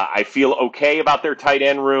 I feel okay about their tight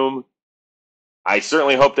end room. I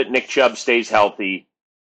certainly hope that Nick Chubb stays healthy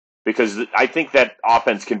because I think that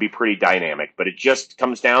offense can be pretty dynamic, but it just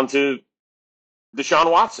comes down to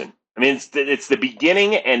Deshaun Watson. I mean, it's the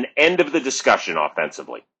beginning and end of the discussion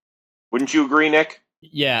offensively. Wouldn't you agree, Nick?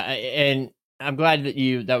 Yeah, and I'm glad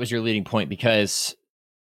that was your leading point because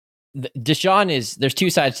there's 2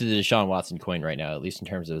 sides to the Deshaun Watson coin right now, at least in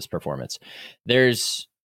terms of his performance. There's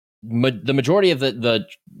the majority of the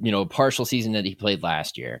partial season that he played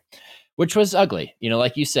last year, which was ugly.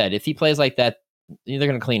 Like you said, if he plays like that, they're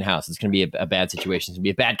going to clean house. It's going to be a bad situation. It's going to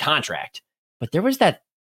be a bad contract. But there was that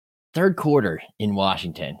third quarter in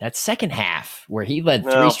Washington, that second half where he led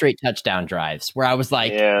 3 straight touchdown drives where I was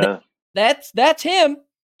like, that's him.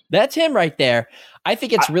 That's him right there. I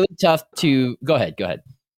think it's really tough to go ahead.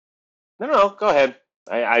 No, go ahead.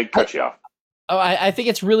 I cut you off. I think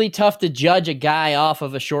it's really tough to judge a guy off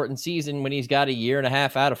of a shortened season when he's got a year and a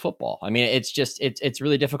half out of football. I mean, it's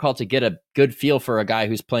really difficult to get a good feel for a guy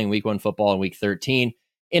who's playing week 1 football in week 13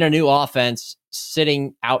 in a new offense,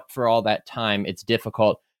 sitting out for all that time. It's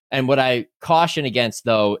difficult. And what I caution against,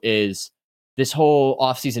 though, is this whole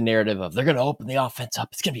offseason narrative of they're going to open the offense up.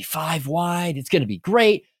 It's going to be 5 wide. It's going to be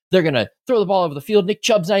great. They're going to throw the ball over the field. Nick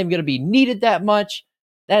Chubb's not even going to be needed that much.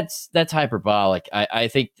 That's hyperbolic. I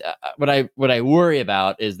think what I worry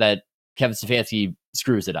about is that Kevin Stefanski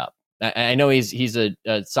screws it up. I know he's a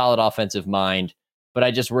solid offensive mind, but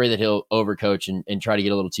I just worry that he'll overcoach and try to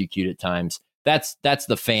get a little too cute at times. That's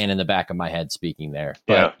the fan in the back of my head speaking there.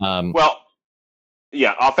 But,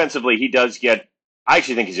 offensively he does get. I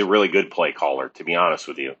actually think he's a really good play caller, to be honest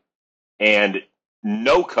with you. And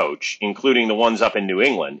no coach, including the ones up in New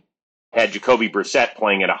England, had Jacoby Brissett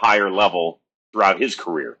playing at a higher level throughout his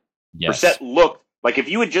career. Yes. Brissett looked like if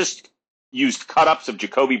you had just used cut-ups of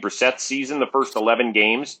Jacoby Brissett's season, the first 11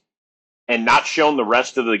 games, and not shown the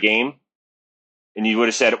rest of the game, and you would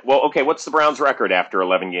have said, well, okay, what's the Browns' record after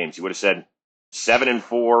 11 games? You would have said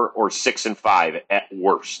 7-4 or 6-5 at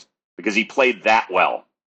worst, because he played that well.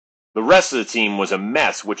 The rest of the team was a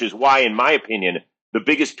mess, which is why, in my opinion, the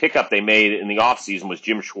biggest pickup they made in the offseason was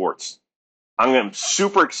Jim Schwartz. I'm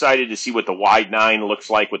super excited to see what the wide nine looks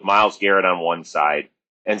like with Myles Garrett on one side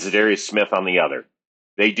and Zadarius Smith on the other.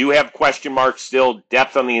 They do have question marks still,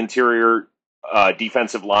 depth on the interior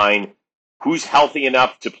defensive line. Who's healthy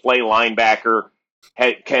enough to play linebacker?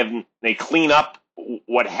 Can they clean up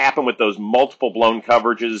what happened with those multiple blown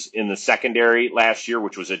coverages in the secondary last year,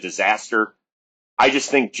 which was a disaster? I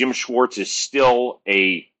just think Jim Schwartz is still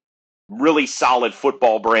a really solid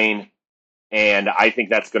football brain, and I think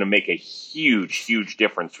that's going to make a huge, huge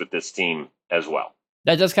difference with this team as well.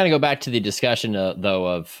 That does kind of go back to the discussion, though,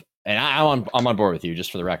 of, and I'm on board with you,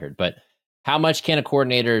 just for the record, but how much of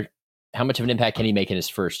an impact can he make in his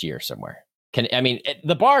first year somewhere?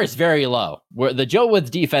 The bar is very low. Where the Joe Woods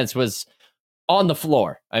defense was on the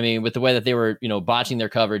floor. I mean, with the way that they were, botching their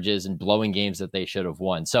coverages and blowing games that they should have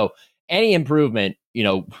won. So any improvement,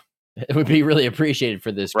 it would be really appreciated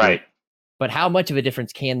for this group. Right. But how much of a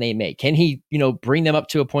difference can they make? Can he, bring them up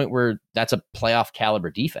to a point where that's a playoff caliber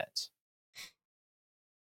defense?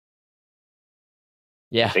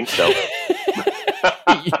 Yeah. I think so.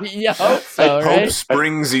 Yeah, hope so, right? Hope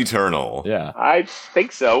springs eternal. Yeah. I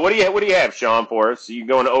think so. What do you have, Sean, for us? Are you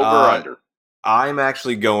going over or under? I'm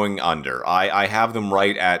actually going under. I have them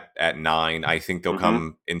right at 9. I think they'll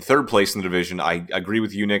come in third place in the division. I agree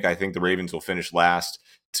with you, Nick. I think the Ravens will finish last,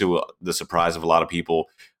 to the surprise of a lot of people.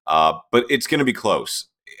 But it's going to be close.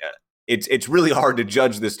 It's really hard to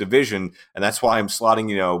judge this division, and that's why I'm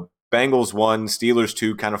slotting, Bengals 1, Steelers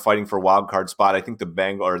 2, kind of fighting for a wild card spot. I think the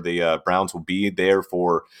Browns will be there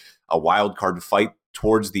for a wild card fight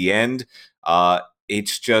towards the end.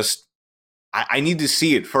 It's just I need to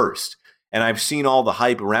see it first. And I've seen all the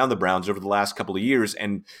hype around the Browns over the last couple of years.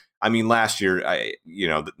 And I mean, last year,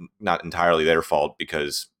 not entirely their fault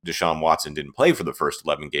because Deshaun Watson didn't play for the first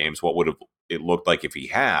 11 games. What would have it looked like if he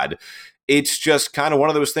had? It's just kind of one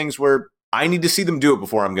of those things where I need to see them do it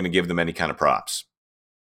before I'm going to give them any kind of props.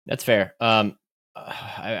 That's fair.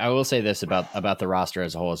 I will say this about the roster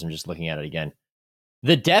as a whole as I'm just looking at it again.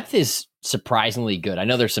 The depth is surprisingly good. I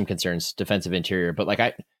know there's some concerns, defensive interior, but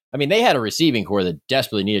they had a receiving core that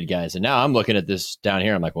desperately needed guys. And now I'm looking at this down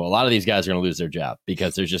here. I'm like, well, a lot of these guys are going to lose their job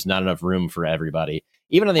because there's just not enough room for everybody.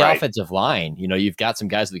 Even on the offensive line, you've got some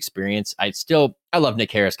guys with experience. I love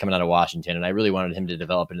Nick Harris coming out of Washington, and I really wanted him to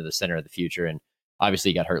develop into the center of the future. And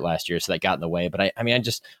obviously he got hurt last year, so that got in the way. But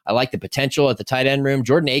I like the potential at the tight end room.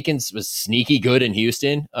 Jordan Akins was sneaky good in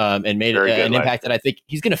Houston and made an impact that I think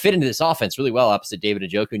he's going to fit into this offense really well opposite David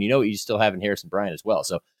Njoku. And you still have in Harrison Bryant as well.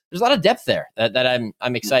 So there's a lot of depth there that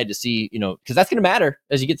I'm excited to see, because that's going to matter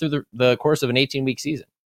as you get through the course of an 18-week season.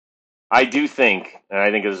 I do think, and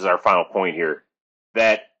I think this is our final point here,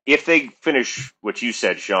 that if they finish what you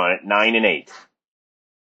said, Sean, at 9-8,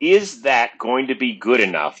 is that going to be good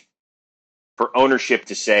enough for ownership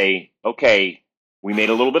to say, okay, we made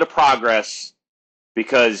a little bit of progress?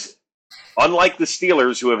 Because unlike the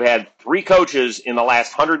Steelers, who have had 3 coaches in the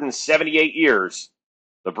last 178 years,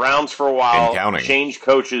 the Browns for a while changed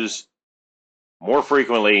coaches more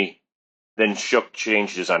frequently than Shook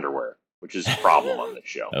changed his underwear, which is a problem on this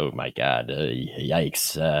show. Oh, my God.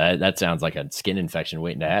 Yikes. That sounds like a skin infection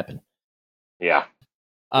waiting to happen. Yeah.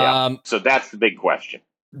 So that's the big question.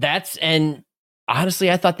 And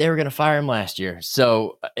honestly, I thought they were going to fire him last year.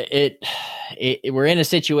 So we're in a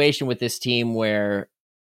situation with this team where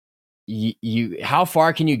how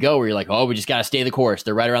far can you go where you're like, oh, we just got to stay the course.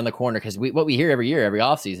 They're right around the corner. Because what we hear every year, every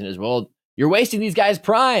offseason is, well, you're wasting these guys'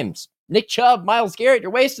 primes. Nick Chubb, Myles Garrett,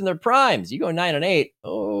 you're wasting their primes. You go 9-8.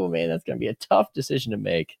 Oh, man, that's going to be a tough decision to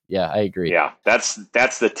make. Yeah, I agree. Yeah, that's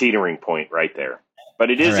the teetering point right there.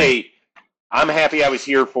 But it is I'm happy I was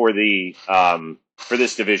here for for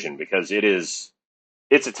this division because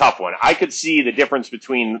it's a tough one. I could see the difference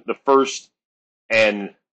between the first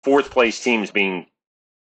and fourth place teams being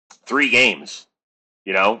 3 games.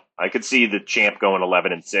 I could see the champ going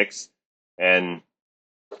 11-6 and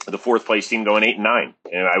the fourth place team going 8-9.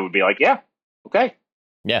 And I would be like, yeah, okay.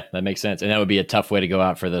 Yeah, that makes sense. And that would be a tough way to go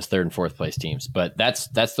out for those third and fourth place teams. But that's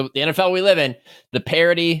the NFL we live in. The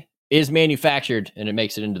parity is manufactured and it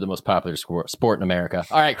makes it into the most popular sport in America.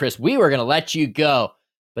 All right, Chris, we were going to let you go,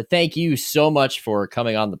 but thank you so much for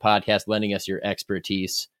coming on the podcast, lending us your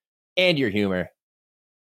expertise and your humor.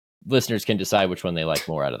 Listeners can decide which one they like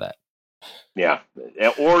more out of that. Yeah.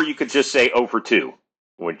 Or you could just say 0 for 2.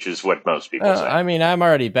 which is what most people say. I mean, I'm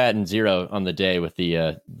already batting 0 on the day with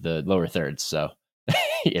the lower thirds, so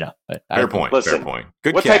Fair point. Listen, fair point.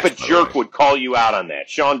 Good what catch, type of by the jerk way. would call you out on that?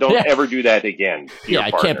 Sean, don't ever do that again. To your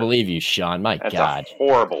I partner. can't believe you, Sean. My That's God. a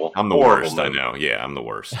horrible. I'm the horrible worst. move. I know. Yeah, I'm the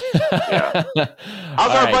worst. Yeah. How's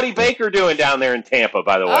All our right. buddy Baker doing down there in Tampa,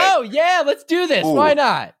 by the way? Oh, yeah, let's do this. Ooh. Why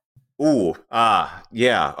not? Ooh,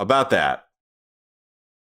 yeah, about that.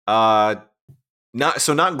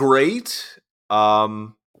 Not great.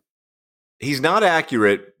 He's not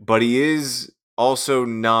accurate, but he is also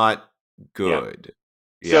not good.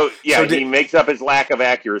 So So he makes up his lack of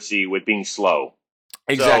accuracy with being slow.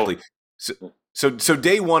 exactly. So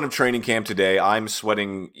day one of training camp today, I'm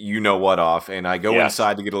sweating you-know-what off, and I go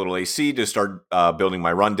inside to get a little AC to start building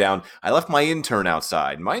my rundown. I left my intern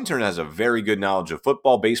outside. My intern has a very good knowledge of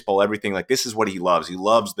football, baseball, everything. Like, this is what he loves. He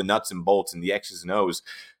loves the nuts and bolts and the X's and O's.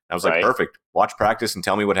 I was like, perfect. Watch practice and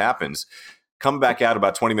tell me what happens. Come back out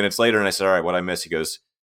about 20 minutes later, and I said, all right, what'd I miss? He goes,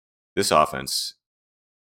 this offense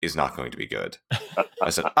is not going to be good. I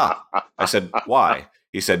said, I said, why?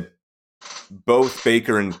 He said, both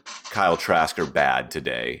Baker and Kyle Trask are bad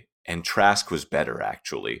today, and Trask was better,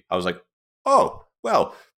 actually. I was like, oh,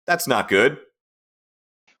 well, that's not good.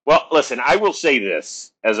 Well, listen, I will say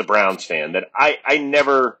this as a Browns fan, that I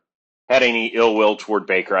never had any ill will toward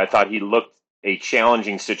Baker. I thought he looked a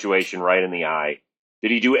challenging situation right in the eye.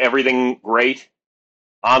 Did he do everything great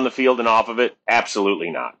on the field and off of it? Absolutely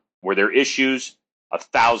not. Were there issues?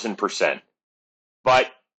 1,000%.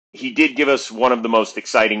 But he did give us one of the most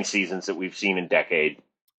exciting seasons that we've seen in decades.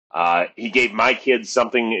 He gave my kids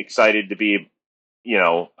something excited to be,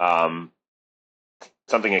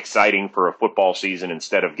 something exciting for a football season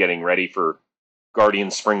instead of getting ready for Guardian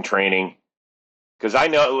spring training. Because I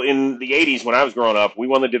know in the 80s when I was growing up, we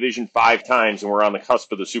won the division 5 times and we're on the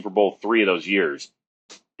cusp of the Super Bowl 3 of those years.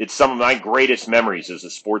 It's some of my greatest memories as a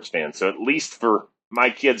sports fan. So at least for my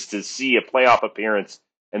kids to see a playoff appearance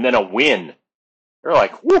and then a win, they're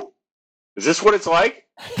like, whoo, is this what it's like?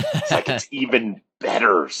 It's like it's even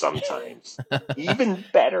better sometimes. Even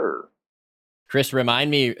better. Chris, remind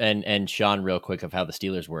me and Sean real quick of how the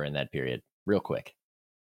Steelers were in that period. Real quick.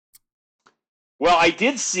 Well, I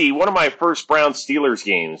did see one of my first Browns-Steelers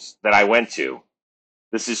games that I went to.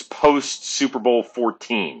 This is post-Super Bowl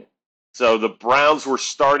 14. So the Browns were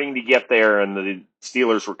starting to get there, and the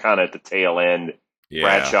Steelers were kind of at the tail end. Yeah.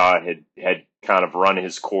 Bradshaw had kind of run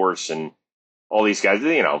his course, and all these guys,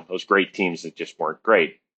 those great teams that just weren't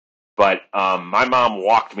great. But my mom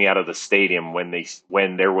walked me out of the stadium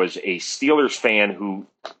when there was a Steelers fan who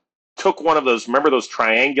took one of those, remember those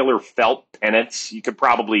triangular felt pennants? You could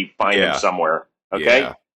probably find them somewhere, okay?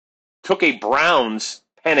 Yeah. Took a Browns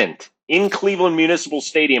pennant in Cleveland Municipal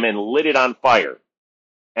Stadium and lit it on fire.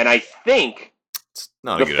 And I think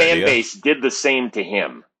the fan base did the same to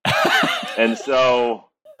him. And so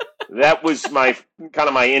that was my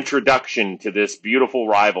introduction to this beautiful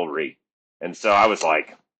rivalry. And so I was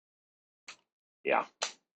like, yeah,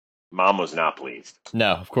 Mom was not pleased.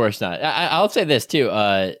 No, of course not. I'll say this too.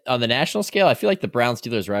 On the national scale, I feel like the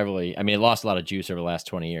Browns-Steelers rivalry, I mean, it lost a lot of juice over the last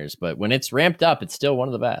 20 years, but when it's ramped up, it's still one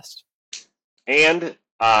of the best. And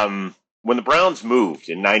when the Browns moved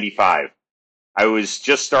in 95, I was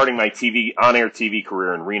just starting my on-air TV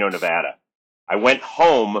career in Reno, Nevada. I went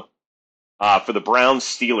home for the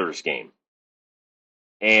Browns-Steelers game.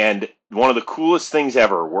 And one of the coolest things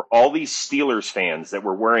ever were all these Steelers fans that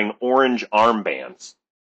were wearing orange armbands.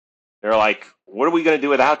 They're like, what are we going to do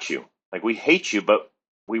without you? Like, we hate you, but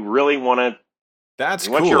we really want to. That's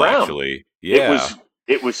cool, actually. Yeah.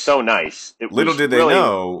 It was so nice. Little did they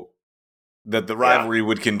know that the rivalry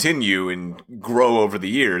would continue and grow over the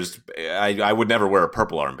years. I would never wear a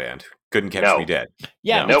purple armband. Couldn't catch me dead.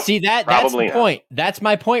 Yeah, no. See, that's the point. That's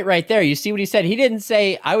my point right there. You see what he said? He didn't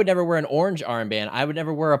say, I would never wear an orange armband. I would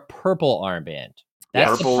never wear a purple armband.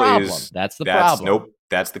 That's the problem. That's the problem. Nope.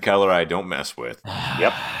 That's the color I don't mess with.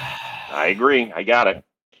 Yep. I agree. I got it.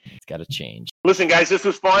 It's got to change. Listen, guys, this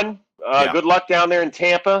was fun. Good luck down there in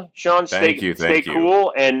Tampa. Sean, stay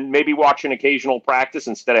cool and maybe watch an occasional practice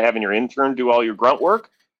instead of having your intern do all your grunt work.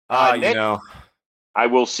 Nick, I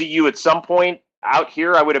will see you at some point out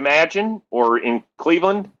here, I would imagine, or in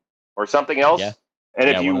Cleveland or something else. Yeah. And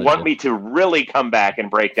if you want me to really come back and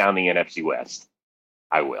break down the NFC West,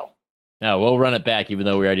 I will. No, we'll run it back, even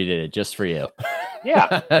though we already did it, just for you.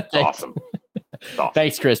 Yeah, it's awesome.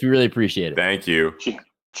 Thanks, Chris. We really appreciate it. Thank you.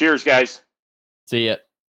 Cheers, guys. See ya.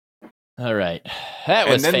 All right. That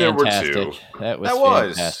was fantastic. There were two. That was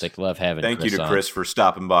fantastic. Love having Thank Chris you to on. Chris for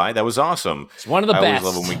stopping by. That was awesome. It's one of the best. I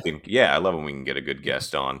love when I love when we can get a good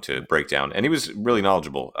guest on to break down. And he was really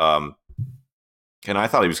knowledgeable. And I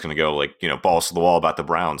thought he was going to go like, balls to the wall about the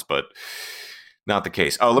Browns, but not the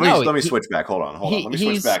case. Oh, let me switch back. Hold on. Let me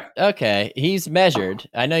switch back. Okay, he's measured.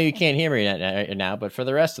 I know you can't hear me now, but for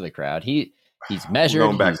the rest of the crowd, he's measured.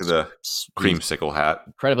 Going back to the creamsicle hat.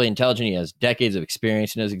 Incredibly intelligent. He has decades of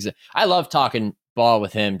experience. I love talking ball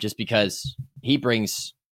with him just because he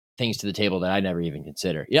brings things to the table that I never even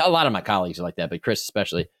consider. A lot of my colleagues are like that, but Chris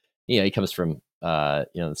especially. He comes from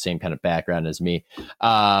the same kind of background as me.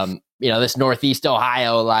 This Northeast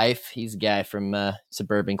Ohio life. He's a guy from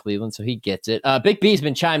suburban Cleveland, so he gets it. Big B's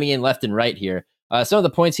been chiming in left and right here. Some of the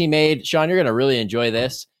points he made, Sean, you're going to really enjoy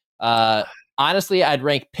this. Honestly, I'd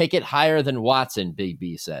rank Pickett higher than Watson, Big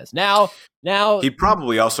B says. Now he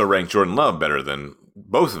probably also ranked Jordan Love better than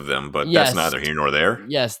both of them, but that's neither here nor there.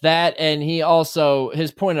 Yes, that, and he also, his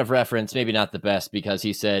point of reference, maybe not the best, because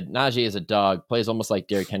he said Najee is a dog, plays almost like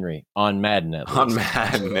Derrick Henry on Madden at least. On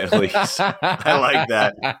Madden at least. I like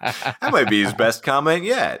that. That might be his best comment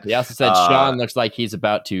yet. He also said Sean looks like he's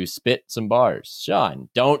about to spit some bars. Sean,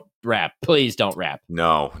 don't rap. Please don't rap.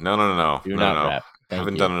 No. Do not rap. I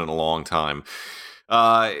haven't done it in a long time.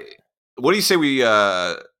 What do you say we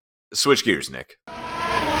switch gears, Nick?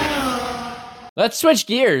 Let's switch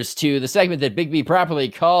gears to the segment that Big B properly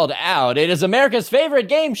called out. It is America's favorite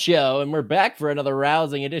game show, and we're back for another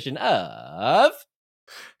rousing edition of...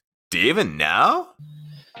 Do you even know?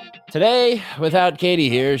 Today, without Katie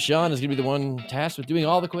here, Sean is going to be the one tasked with doing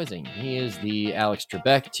all the quizzing. He is the Alex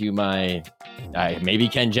Trebek to my... maybe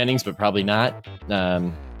Ken Jennings, but probably not.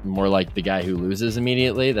 More like the guy who loses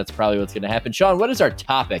immediately. That's probably what's going to happen. Sean, what is our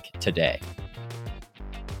topic today?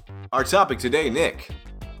 Our topic today, Nick,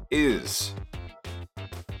 is...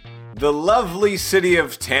 the lovely city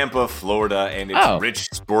of Tampa, Florida, and its rich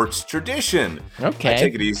sports tradition. Okay, I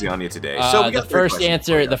take it easy on you today. So the first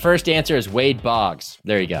answer is Wade Boggs.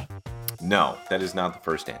 There you go. No, that is not the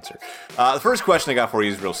first answer. The first question I got for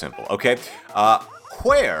you is real simple. Okay,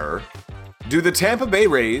 where do the Tampa Bay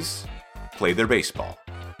Rays play their baseball?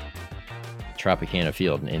 Tropicana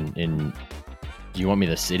Field. In do you want me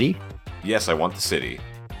the city? Yes, I want the city.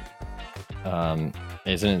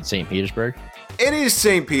 Isn't it St. Petersburg? It is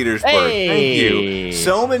St. Petersburg. Hey. Thank you.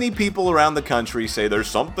 So many people around the country say there's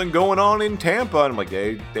something going on in Tampa. And I'm like,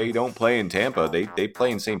 they don't play in Tampa. They play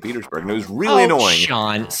in St. Petersburg. And it was really annoying.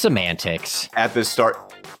 Sean, semantics. At the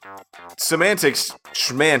start. Semantics,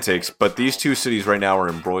 but these two cities right now are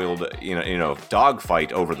embroiled in a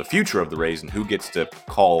dogfight over the future of the Rays and who gets to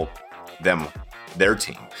call them their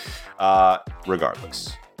team.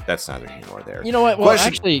 Regardless. That's neither here nor there. You know what? Well,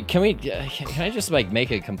 actually, can I just make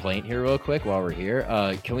a complaint here real quick while we're here?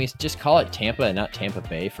 Can we just call it Tampa and not Tampa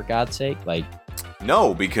Bay, for God's sake?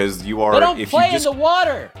 No, because you are. They don't play in the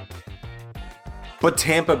water. But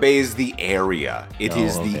Tampa Bay is the area. It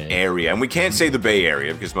is the area. And we can't say the Bay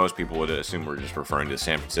Area because most people would assume we're just referring to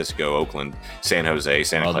San Francisco, Oakland, San Jose,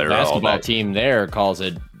 Santa Clara. The basketball team there calls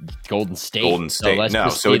it Golden State. Golden State.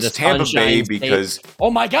 So it's Tampa Bay because...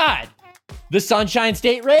 Oh, my God. The Sunshine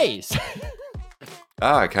State Rays.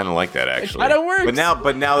 I kind of like that, actually. It kind of works.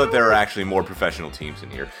 But now that there are actually more professional teams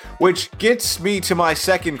in here, which gets me to my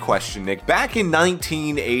second question, Nick. Back in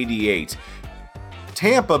 1988,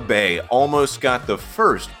 Tampa Bay almost got the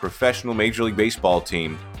first professional Major League Baseball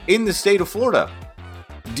team in the state of Florida.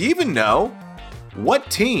 Do you even know what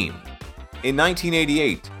team in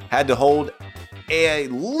 1988 had to hold a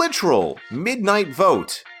literal midnight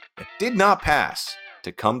vote that did not pass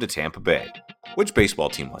to come to Tampa Bay? Which baseball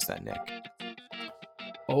team was that, Nick?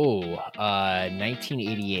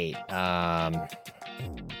 1988.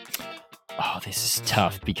 This is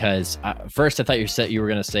tough because first I thought you were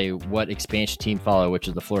going to say what expansion team followed, which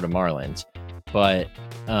is the Florida Marlins. But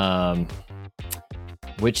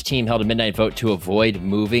which team held a midnight vote to avoid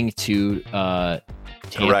moving to Tampa?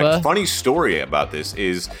 Correct. Funny story about this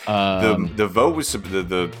is the vote was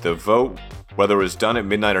the vote, whether it was done at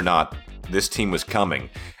midnight or not, this team was coming,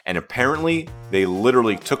 and apparently they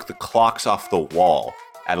literally took the clocks off the wall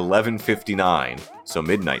at 11:59, so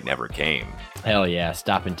midnight never came. Hell yeah,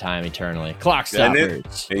 stopping time eternally. Clock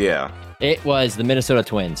stoppers. It was the Minnesota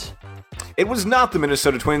Twins. It was not the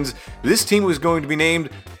Minnesota Twins. This team was going to be named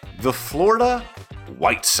the Florida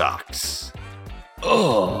White Sox.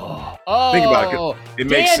 Oh, think about it. It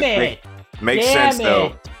makes sense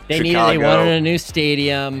though. They wanted a new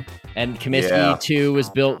stadium. And Comiskey 2 was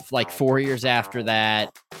built 4 years after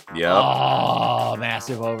that. Yeah. Oh,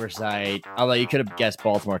 massive oversight. Although you could have guessed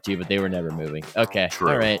Baltimore too, but they were never moving. Okay.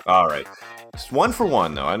 True. All right. It's 1 for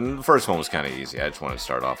 1 though, and the first one was kind of easy. I just wanted to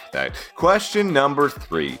start off with that. Question number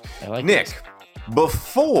 3. Nick,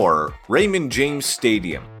 before Raymond James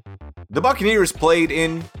Stadium, the Buccaneers played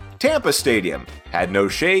in Tampa Stadium had no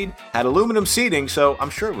shade, had aluminum seating, so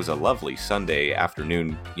I'm sure it was a lovely Sunday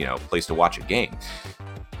afternoon, place to watch a game.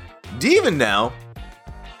 Do you even know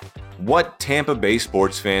what Tampa Bay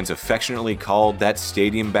sports fans affectionately called that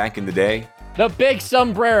stadium back in the day? The Big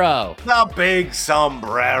Sombrero. The Big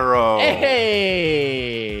Sombrero.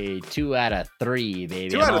 Hey, 2 out of 3, baby.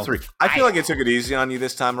 2 out of 3. I feel like I took it easy on you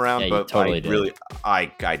this time around, Yeah, but you totally did. I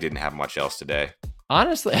didn't have much else today.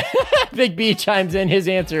 Honestly, Big B chimes in. His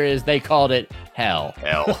answer is they called it hell.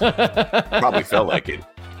 Hell. Probably felt like it.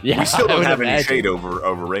 Yeah, we still don't I have would any imagine. shade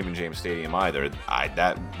over Raymond James Stadium either.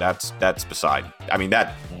 That's beside. I mean,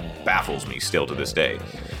 that baffles me still to this day.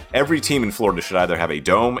 Every team in Florida should either have a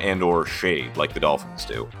dome and or shade like the Dolphins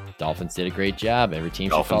do. Dolphins did a great job. Every team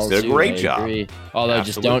Dolphins should follow did a great suit. job. I agree. Although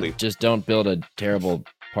Absolutely. just don't build a terrible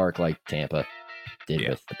park like Tampa did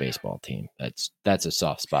Yeah. with the baseball team. That's a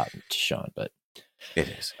soft spot to Sean, but It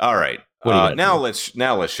is. All right. What are you gonna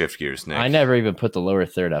Now let's shift gears, Nick. I never even put the lower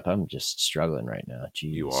third up. I'm just struggling right now.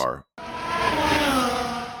 Jeez. You are.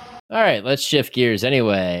 All right, let's shift gears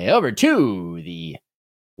anyway. Over to the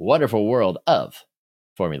wonderful world of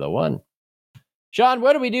Formula One. Sean,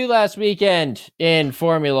 what did we do last weekend in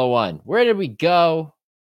Formula One? Where did we go?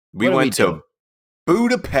 We What did went we to do?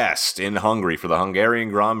 Budapest in Hungary for the Hungarian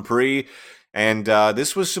Grand Prix, and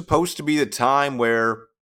this was supposed to be the time where,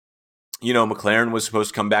 McLaren was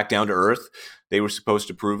supposed to come back down to earth. They were supposed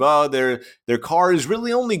to prove, their car is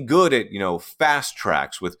really only good at, fast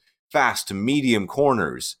tracks with fast to medium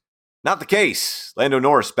corners. Not the case. Lando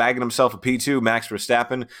Norris bagging himself a P2, Max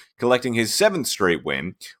Verstappen collecting his 7th straight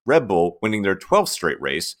win, Red Bull winning their 12th straight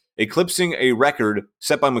race, eclipsing a record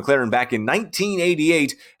set by McLaren back in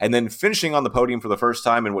 1988, and then finishing on the podium for the first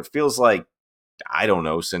time in what feels like, I don't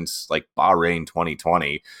know, since like Bahrain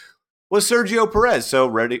 2020, was Sergio Perez. So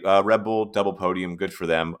Red Bull double podium, good for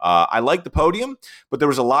them. I like the podium, but there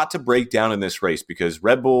was a lot to break down in this race because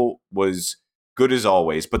Red Bull was good as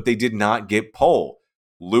always, but they did not get pole.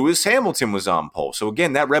 Lewis Hamilton was on pole. So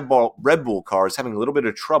again, that Red Bull car is having a little bit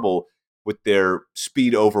of trouble with their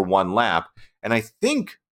speed over one lap. And I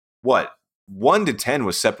think, 1 to 10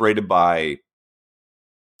 was separated by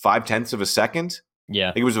 0.5 of a second? Yeah.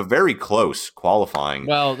 I think it was a very close qualifying.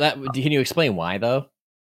 Well, can you explain why though?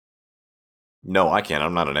 No, I can't.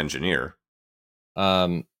 I'm not an engineer.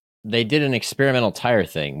 They did an experimental tire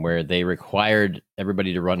thing where they required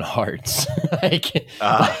everybody to run hards,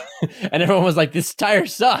 and everyone was like, "This tire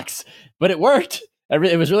sucks," but it worked.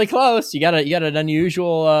 It was really close. You got an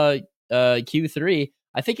unusual Q3.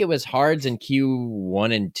 I think it was hards in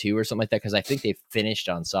Q1 and 2 or something like that because I think they finished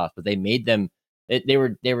on soft, but they made them. They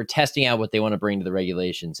were testing out what they want to bring to the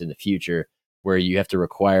regulations in the future, where you have to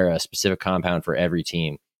require a specific compound for every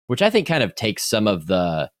team, which I think kind of takes some of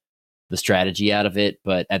the strategy out of it,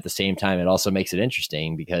 but at the same time, it also makes it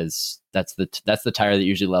interesting because that's the tire that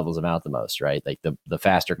usually levels them out the most, right? Like the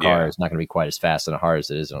faster car is not going to be quite as fast on a hard as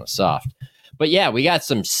it is on a soft. But yeah, we got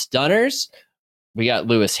some stunners. We got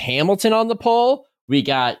Lewis Hamilton on the pole. We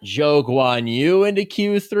got Zhou Guanyu into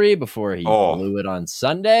Q3 before he blew it on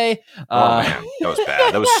Sunday. Man, that was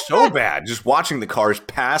bad. That was so bad. Just watching the cars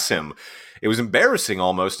pass him. It was embarrassing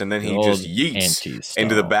almost, and then he just yeets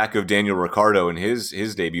into the back of Daniel Ricciardo in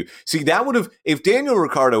his debut. See, that would have, if Daniel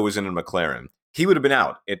Ricciardo was in a McLaren, he would have been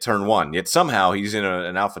out at turn 1. Yet somehow he's in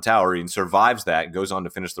an Alpha Tauri and survives that, goes on to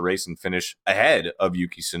finish the race and finish ahead of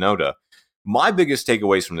Yuki Tsunoda. My biggest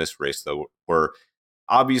takeaways from this race, though, were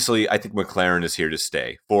obviously, I think McLaren is here to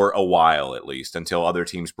stay for a while, at least, until other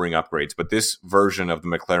teams bring upgrades. But this version of the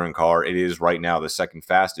McLaren car, it is right now the second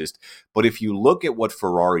fastest. But if you look at what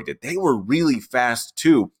Ferrari did, they were really fast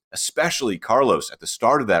too, especially Carlos at the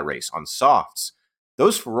start of that race on softs.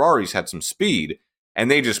 Those Ferraris had some speed,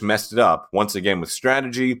 and they just messed it up once again with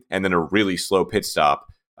strategy and then a really slow pit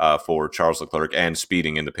stop for Charles Leclerc and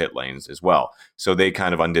speeding in the pit lanes as well. So they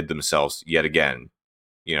kind of undid themselves yet again.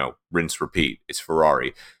 Rinse, repeat. It's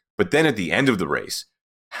Ferrari. But then at the end of the race,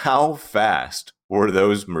 how fast were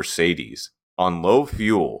those Mercedes on low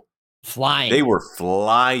fuel? Flying. They were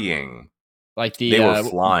flying. They were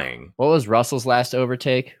flying. What was Russell's last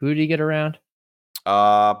overtake? Who did he get around?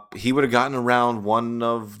 He would have gotten around one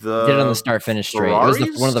of the. Did it on the start-finish straight. Ferraris?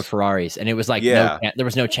 It was one of the Ferraris, and it was like there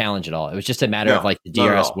was no challenge at all. It was just a matter of like the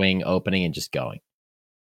DRS wing opening and just going.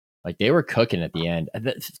 Like they were cooking at the end.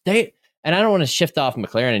 And I don't want to shift off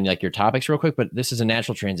McLaren and like your topics real quick, but this is a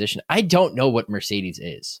natural transition. I don't know what Mercedes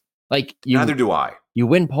is. Like neither do I. You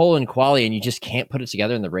win pole and quali and you just can't put it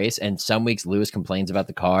together in the race. And some weeks Lewis complains about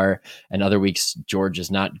the car, and other weeks George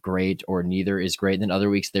is not great or neither is great. And then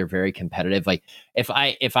other weeks they're very competitive. Like if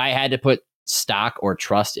I had to put stock or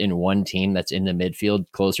trust in one team that's in the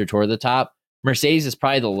midfield closer toward the top, Mercedes is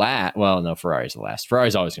probably the last. Well, no, Ferrari's the last.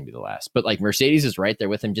 Ferrari's always going to be the last. But like Mercedes is right there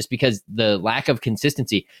with him just because the lack of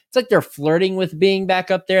consistency. It's like they're flirting with being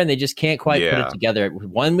back up there and they just can't quite put it together.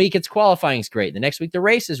 1 week it's qualifying is great. The next week the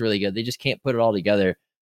race is really good. They just can't put it all together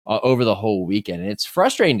over the whole weekend. And it's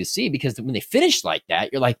frustrating to see because when they finish like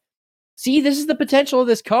that, you're like, see, this is the potential of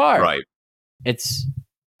this car. Right.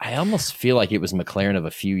 I almost feel like it was McLaren of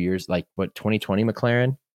a few years, like what, 2020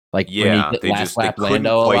 McLaren? Like, yeah, they couldn't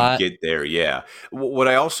Lando quite get there. Yeah. What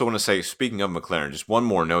I also want to say, speaking of McLaren, just one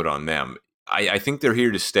more note on them. I think they're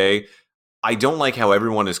here to stay. I don't like how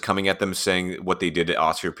everyone is coming at them saying what they did to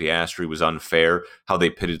Oscar Piastri was unfair, how they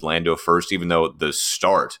pitted Lando first, even though the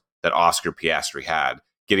start that Oscar Piastri had,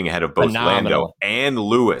 getting ahead of both Lando and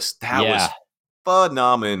Lewis, that was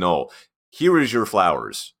phenomenal. Here is your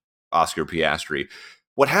flowers, Oscar Piastri.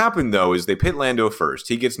 What happened, though, is they pit Lando first.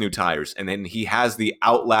 He gets new tires, and then he has the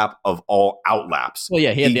outlap of all outlaps. Well,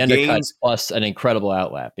 yeah, he had the undercut plus an incredible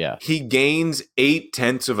outlap, yeah. He gains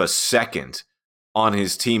 0.8 of a second on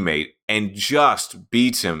his teammate and just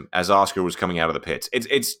beats him as Oscar was coming out of the pits.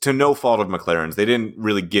 It's to no fault of McLaren's. They didn't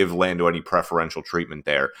really give Lando any preferential treatment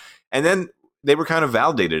there. And then they were kind of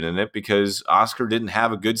validated in it because Oscar didn't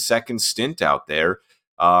have a good second stint out there.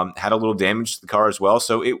 Had a little damage to the car as well.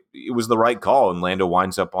 So it was the right call, and Lando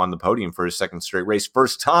winds up on the podium for his second straight race.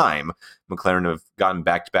 First time McLaren have gotten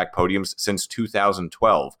back-to-back podiums since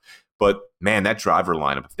 2012. But, man, that driver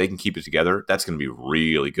lineup, if they can keep it together, that's going to be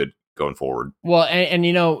really good going forward. Well, and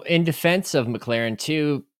you know, in defense of McLaren,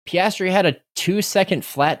 too, Piastri had a 2-second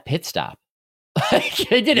flat pit stop.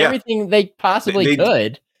 They did everything they possibly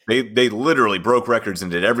could. They literally broke records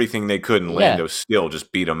and did everything they could, and Lando still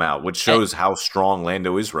just beat them out, which shows how strong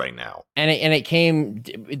Lando is right now. And it came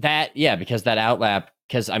that, because that outlap,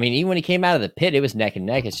 because, I mean, even when he came out of the pit, it was neck and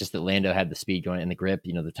neck. It's just that Lando had the speed going in the grip.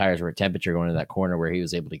 You know, the tires were at temperature going into that corner where he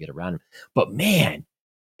was able to get around him. But, man,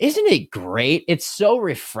 isn't it great? It's so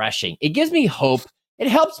refreshing. It gives me hope. It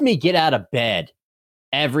helps me get out of bed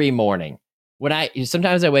every morning.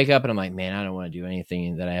 Sometimes I wake up and I'm like, man, I don't want to do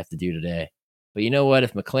anything that I have to do today. But you know what?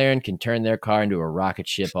 If McLaren can turn their car into a rocket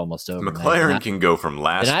ship almost overnight, McLaren can go from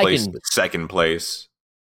last place to second place.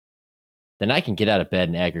 Then I can get out of bed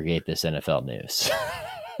and aggregate this NFL news.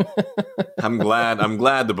 I'm glad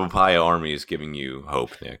the Papaya Army is giving you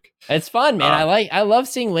hope, Nick. It's fun, man. I love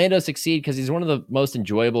seeing Lando succeed because he's one of the most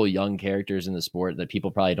enjoyable young characters in the sport that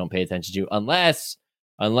people probably don't pay attention to, unless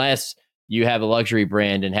you have a luxury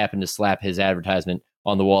brand and happen to slap his advertisement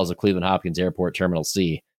on the walls of Cleveland Hopkins Airport Terminal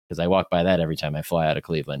C. Because I walk by that every time I fly out of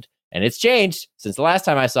Cleveland. And it's changed since the last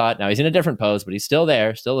time I saw it. Now he's in a different pose, but he's still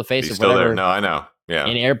there, still the face of whatever. There. No, I know. Yeah.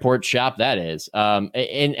 An airport shop that is.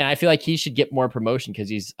 And I feel like he should get more promotion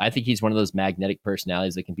because I think he's one of those magnetic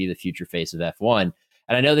personalities that can be the future face of F1.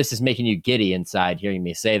 And I know this is making you giddy inside hearing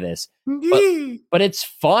me say this, but it's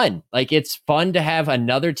fun. Like, it's fun to have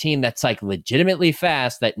another team that's like legitimately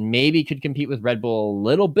fast that maybe could compete with Red Bull a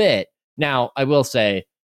little bit. Now, I will say,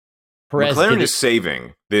 Perez McLaren is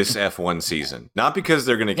saving this F1 season, not because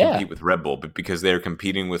they're going to compete with Red Bull, but because they're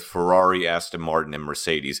competing with Ferrari, Aston Martin, and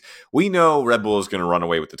Mercedes. We know Red Bull is going to run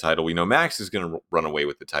away with the title. We know Max is going to run away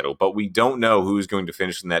with the title, but we don't know who's going to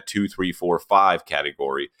finish in that 2, 3, 4, 5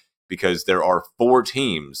 category because there are 4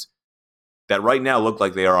 teams that right now look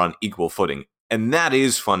like they are on equal footing, and that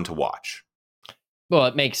is fun to watch. Well,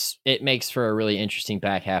 it makes for a really interesting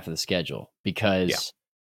back half of the schedule because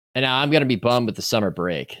and now I'm going to be bummed with the summer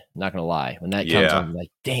break. Not going to lie. When that comes, I'm like,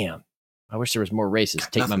 damn, I wish there was more races.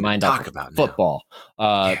 Take my mind off of football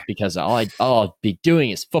because all I'll be doing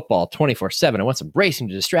is football 24/7. I want some racing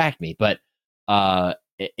to distract me, but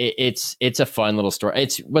it's a fun little story.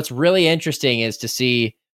 What's really interesting is to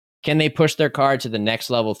see, can they push their car to the next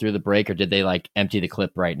level through the break, or did they like empty the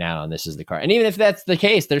clip right now and this is the car? And even if that's the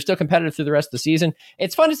case, they're still competitive through the rest of the season.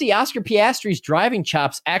 It's fun to see Oscar Piastri's driving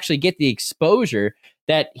chops actually get the exposure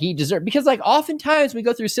that he deserved, because like oftentimes we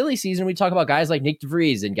go through silly season, we talk about guys like Nick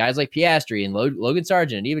DeVries and guys like Piastri and Logan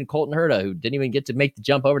Sargent and even Colton Herta, who didn't even get to make the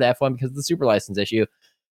jump over to F1 because of the super license issue.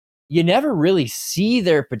 You never really see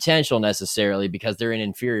their potential necessarily because they're in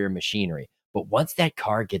inferior machinery. But once that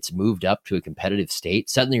car gets moved up to a competitive state,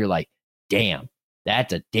 suddenly you're like, damn,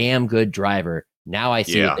 that's a damn good driver. Now I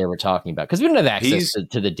see what they were talking about. Because we don't have access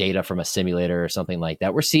to the data from a simulator or something like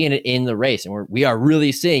that. We're seeing it in the race, and we are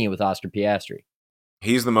really seeing it with Oscar Piastri.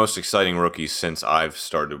 He's the most exciting rookie since I've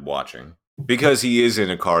started watching because he is in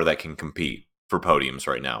a car that can compete for podiums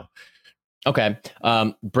right now. Okay.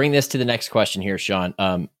 Bring this to the next question here,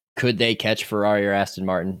 Sean. Could they catch Ferrari or Aston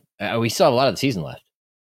Martin? We still have a lot of the season left.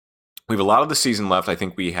 We have a lot of the season left. I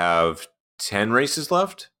think we have 10 races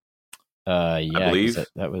left. Yeah, I believe.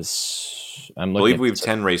 that was. I'm I looking. believe we have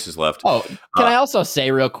 10 races left. Oh, can I also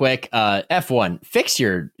say real quick, F1, fix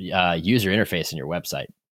your user interface in your website.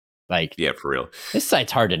 Like, yeah, for real. This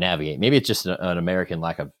site's hard to navigate. Maybe it's just an American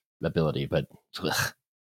lack of ability, but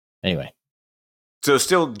anyway. So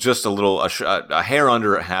still just a hair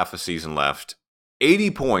under half a season left.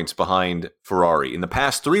 80 points behind Ferrari. In the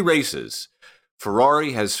past 3 races,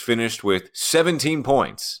 Ferrari has finished with 17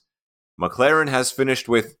 points. McLaren has finished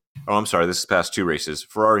with, this is past 2 races.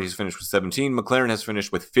 Ferrari has finished with 17. McLaren has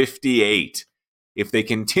finished with 58. If they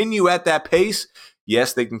continue at that pace,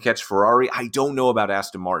 yes, they can catch Ferrari. I don't know about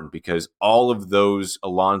Aston Martin because all of those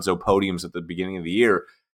Alonso podiums at the beginning of the year,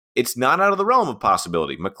 it's not out of the realm of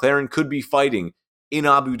possibility. McLaren could be fighting in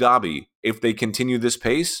Abu Dhabi if they continue this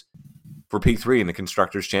pace for P3 in the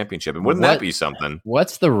Constructors' Championship. And wouldn't that be something?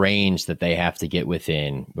 What's the range that they have to get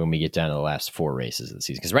within when we get down to the last 4 races of the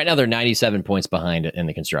season? Because right now they're 97 points behind in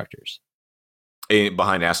the Constructors.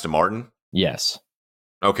 Behind Aston Martin? Yes.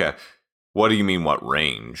 Okay. What do you mean, what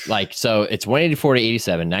range? So it's 184 to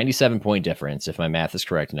 87, 97-point difference, if my math is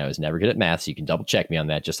correct. And I was never good at math, so you can double check me on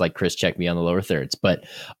that, just like Chris checked me on the lower thirds. But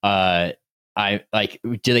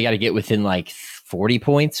do they got to get within 40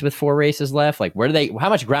 points with 4 races left? How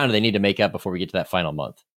much ground do they need to make up before we get to that final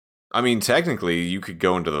month? I mean, technically, you could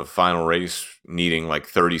go into the final race needing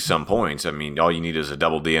 30-some points. I mean, all you need is a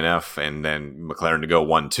double DNF and then McLaren to go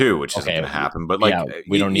 1-2, which isn't going to happen. But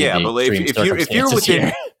we don't need but if you're within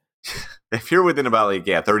here. if you're within about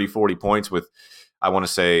 30, 40 points with, I want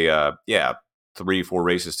to say, 3-4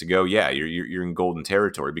 races to go, you're in golden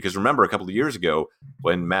territory. Because remember, a couple of years ago,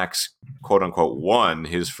 when Max, quote unquote, won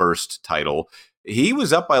his first title, he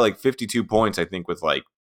was up by 52 points, I think, with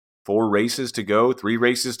 4 races to go, 3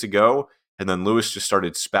 races to go. And then Lewis just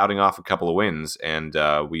started spouting off a couple of wins, and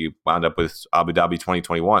we wound up with Abu Dhabi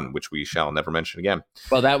 2021, which we shall never mention again.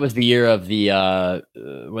 Well, that was the year of the,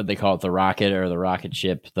 what they call it, the rocket or the rocket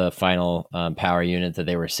ship, the final power unit that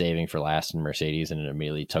they were saving for last in Mercedes, and it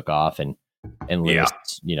immediately took off, and Lewis,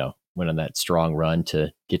 went on that strong run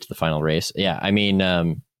to get to the final race. Yeah, I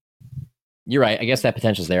mean, you're right. I guess that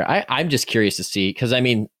potential's there. I'm just curious to see, because, I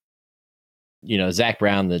mean, Zach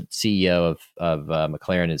Brown, the CEO of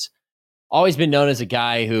McLaren, is always been known as a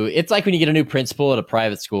guy who, it's like when you get a new principal at a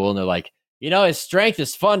private school and they're like, his strength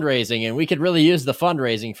is fundraising and we could really use the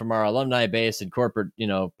fundraising from our alumni base and corporate,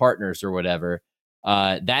 partners or whatever.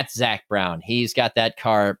 That's Zach Brown. He's got that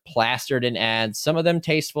car plastered in ads. Some of them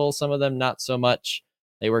tasteful, some of them not so much.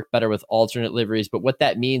 They work better with alternate liveries. But what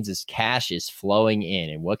that means is cash is flowing in.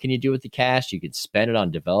 And what can you do with the cash? You can spend it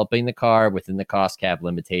on developing the car within the cost cap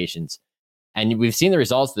limitations. And we've seen the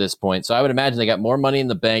results at this point. So I would imagine they got more money in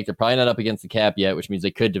the bank. They're probably not up against the cap yet, which means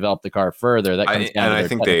they could develop the car further. That comes down to their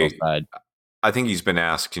technical side. I think he's been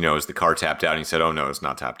asked, is the car tapped out? And he said, oh, no, it's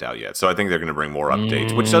not tapped out yet. So I think they're going to bring more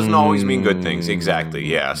updates, which doesn't always mean good things. Exactly.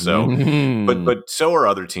 Yeah. So, but so are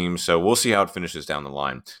other teams. So we'll see how it finishes down the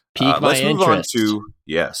line. Let's move on to,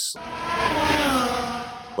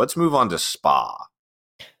 let's move on to Spa.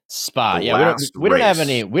 Yeah, we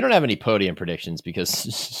don't have any podium predictions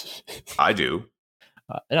because I do.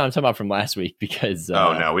 No, I'm talking about from last week because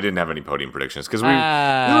no, we didn't have any podium predictions because we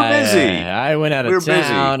were busy. I went out of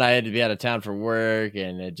town. Busy. I had to be out of town for work,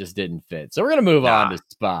 and it just didn't fit. So we're gonna move on to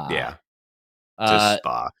Spa. Yeah, to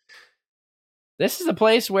Spa. This is a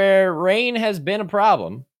place where rain has been a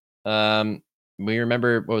problem. We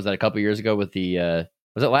remember, what was that, a couple years ago with the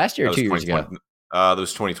was it last year or 2 years ago? That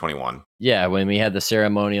was 2021. Yeah, when we had the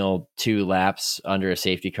ceremonial 2 laps under a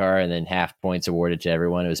safety car and then half points awarded to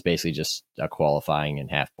everyone. It was basically just a qualifying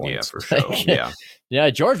and half points. Yeah, for sure. Yeah,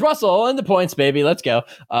 George Russell and the points, baby. Let's go.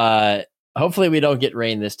 Hopefully we don't get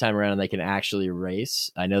rain this time around and they can actually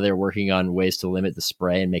race. I know they're working on ways to limit the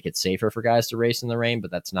spray and make it safer for guys to race in the rain,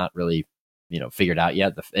 but that's not really, figured out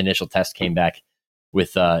yet. The initial test came back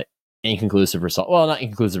with inconclusive results. Well, not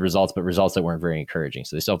inconclusive results, but results that weren't very encouraging.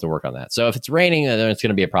 So they still have to work on that. So if it's raining, then it's going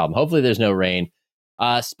to be a problem. Hopefully there's no rain.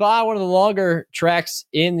 Spa, one of the longer tracks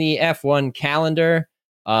in the F1 calendar.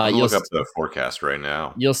 You'll look up the forecast right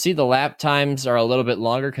now. You'll see the lap times are a little bit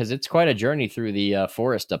longer because it's quite a journey through the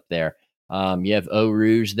forest up there. You have Eau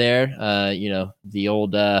Rouge there, the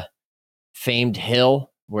old famed hill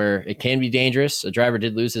where it can be dangerous. A driver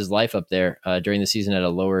did lose his life up there during the season at a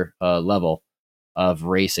lower level of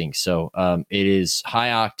racing. So it is high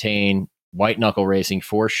octane, white knuckle racing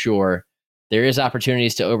for sure. There is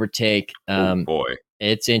opportunities to overtake. Oh boy.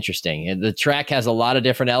 It's interesting. And the track has a lot of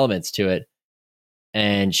different elements to it.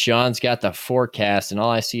 And Sean's got the forecast, and all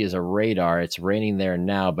I see is a radar. It's raining there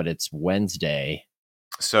now, but it's Wednesday.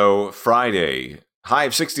 So Friday, high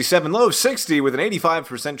of 67, low of 60 with an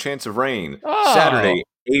 85% chance of rain. Oh. Saturday,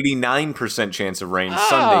 89% chance of rain.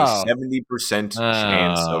 Sunday, 70%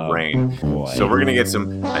 chance of rain. Boy. So we're gonna get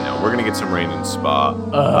some. I know we're gonna get some rain in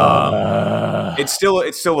Spa. It's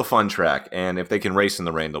still a fun track, and if they can race in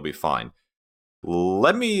the rain, they'll be fine.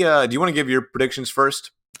 Let me. Do you want to give your predictions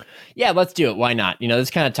first? Yeah, let's do it. Why not? This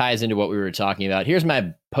kind of ties into what we were talking about. Here's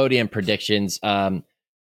my podium predictions.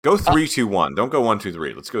 Go 3, 2, 1. Don't go 1, 2,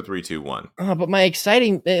 3. Let's go 3, 2, 1. But my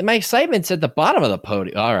excitement's at the bottom of the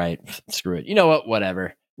podium. All right, screw it. You know what?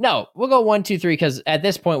 Whatever. No, we'll go 1, 2, 3 because at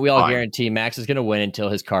this point we all guarantee Max is going to win until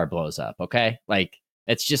his car blows up. Okay, like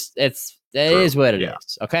it is what it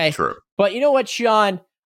is. Okay, true. But you know what, Sean?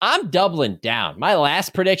 I'm doubling down. My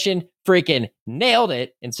last prediction freaking nailed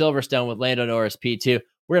it in Silverstone with Lando Norris P2.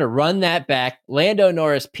 We're going to run that back. Lando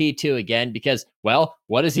Norris P2 again because, well,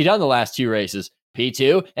 what has he done the last 2 races?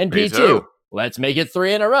 P2 and P2. Let's make it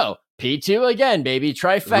 3 in a row. P2 again, baby.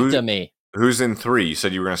 Trifecta me. Who's in 3? You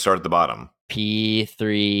said you were going to start at the bottom.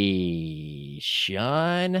 P3.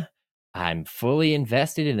 Sean, I'm fully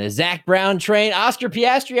invested in the Zach Brown train. Oscar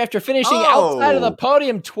Piastri, after finishing outside of the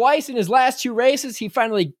podium twice in his last 2 races, he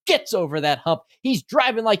finally gets over that hump. He's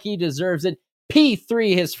driving like he deserves it.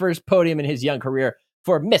 P3, his first podium in his young career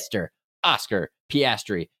for Mr. Oscar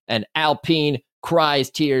Piastri. And Alpine cries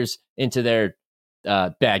tears into their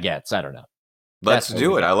baguettes. I don't know. Let's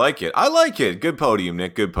do it. I like it. Good podium,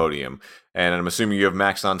 Nick. Good podium. And I'm assuming you have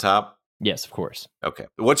Max on top? Yes, of course. Okay.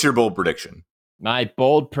 What's your bold prediction? My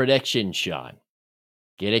bold prediction, Sean.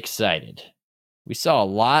 Get excited. We saw a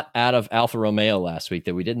lot out of Alfa Romeo last week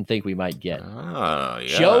that we didn't think we might get.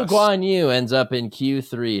 Yes. Zhou Guan Yu ends up in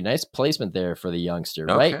Q3. Nice placement there for the youngster,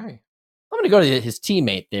 right? Okay. I'm going to go to his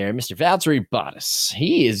teammate there, Mr. Valtteri Bottas.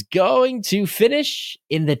 He is going to finish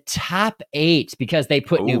in the top 8 because they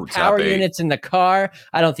put new power units in the car.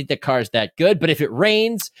 I don't think the car's that good, but if it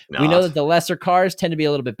rains, we know that the lesser cars tend to be a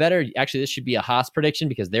little bit better. Actually, this should be a Haas prediction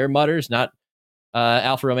because they're mutters, not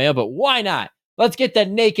Alfa Romeo, but why not? Let's get the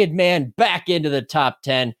naked man back into the top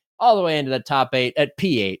 10, all the way into the top 8 at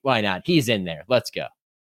P8. Why not? He's in there. Let's go.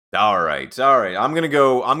 All right. I'm gonna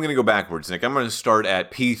go backwards, Nick. I'm gonna start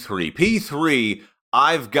at P3. P3,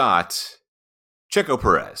 I've got Checo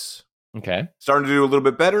Perez. Okay. Starting to do a little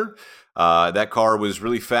bit better. That car was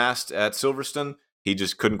really fast at Silverstone. He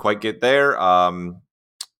just couldn't quite get there. It was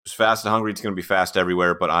fast in Hungary. It's gonna be fast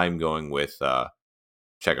everywhere, but I'm going with Checo,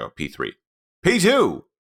 P3. P2,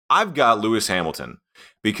 I've got Lewis Hamilton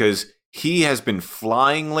because he has been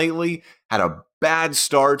flying lately, had a bad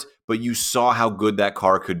start, but you saw how good that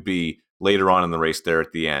car could be later on in the race there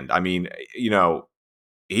at the end. I mean,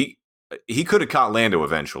 he could have caught Lando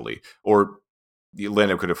eventually, or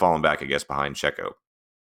Lando could have fallen back, I guess, behind Checo.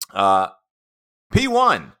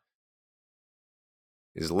 P1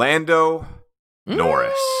 is Lando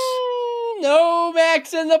Norris. No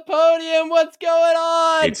Max in the podium. What's going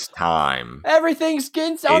on? It's time. Everything's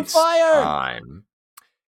on fire. Time.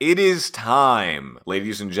 It is time,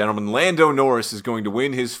 ladies and gentlemen. Lando Norris is going to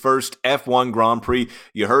win his first F1 Grand Prix.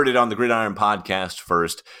 You heard it on the Gridiron podcast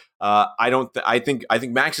first. I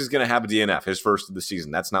think Max is going to have a DNF, his first of the season.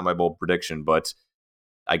 That's not my bold prediction, but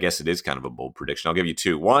I guess it is kind of a bold prediction. I'll give you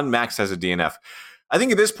 2. 1, Max has a DNF. I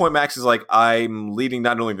think at this point, Max is like, I'm leading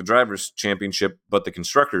not only the Drivers' Championship, but the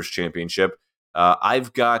Constructors' Championship.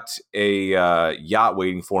 I've got a yacht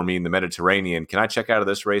waiting for me in the Mediterranean. Can I check out of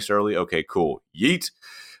this race early? Okay, cool. Yeet.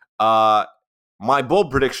 My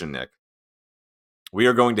bold prediction, Nick, we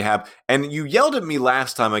are going to have, and you yelled at me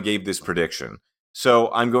last time I gave this prediction,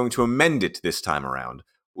 so I'm going to amend it this time around.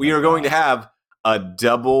 We are going to have a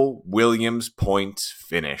double Williams points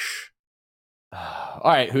finish. All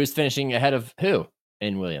right, who's finishing ahead of who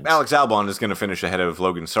in Williams? Alex Albon is going to finish ahead of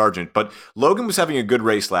Logan Sargent, but Logan was having a good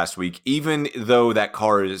race last week, even though that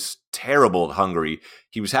car is terrible at Hungary.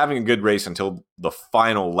 He was having a good race until the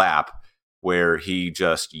final lap, where he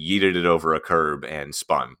just yeeted it over a curb and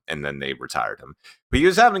spun, and then they retired him. But he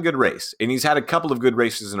was having a good race, and he's had a couple of good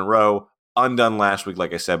races in a row, undone last week,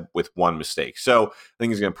 like I said, with one mistake. So I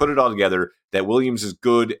think he's going to put it all together, that Williams is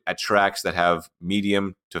good at tracks that have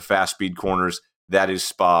medium to fast speed corners. That is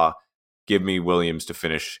Spa. Give me Williams to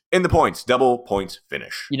finish in the points. Double points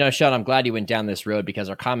finish. Sean, I'm glad you went down this road because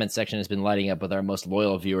our comment section has been lighting up with our most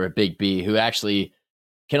loyal viewer, Big B, who actually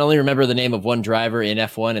can only remember the name of one driver in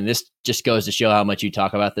F1, and this just goes to show how much you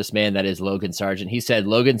talk about this man. That is Logan Sargent. He said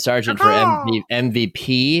Logan Sargent for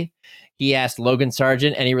MVP. He asked Logan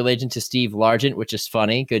Sargent any relation to Steve Largent, which is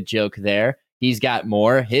funny. Good joke there. He's got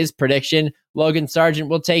more. His prediction, Logan Sargent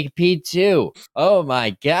will take P2. Oh,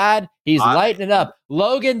 my God. He's lighting it up.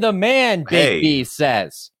 Logan the man, Big B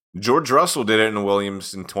says. George Russell did it in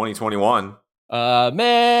Williams in 2021.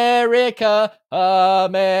 America,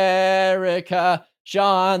 America.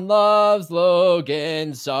 Sean loves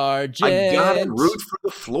Logan Sargent. I gotta root for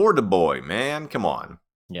the Florida boy, man. Come on.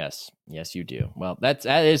 Yes, you do. Well, that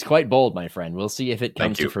is quite bold, my friend. We'll see if it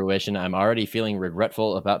comes to fruition. I'm already feeling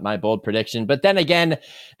regretful about my bold prediction, but then again,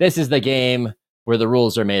 this is the game where the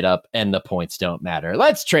rules are made up and the points don't matter.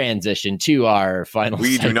 Let's transition to our final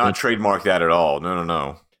segment. Do not trademark that at all.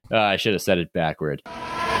 No. I should have said it backward.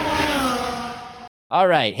 All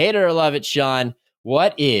right, hate it or love it, Sean.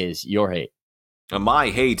 What is your hate? My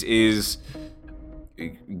hate is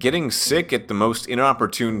getting sick at the most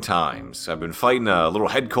inopportune times. I've been fighting a little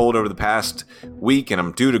head cold over the past week, and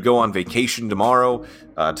I'm due to go on vacation tomorrow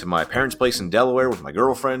to my parents' place in Delaware with my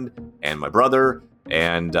girlfriend and my brother,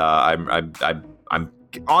 and I'm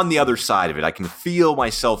on the other side of it. I can feel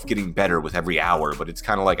myself getting better with every hour, but it's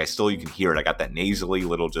kind of like you can hear it. I got that nasally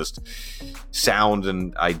little just sound,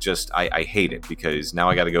 and I hate it because now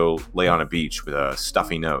I got to go lay on a beach with a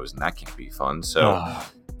stuffy nose, and that can't be fun. So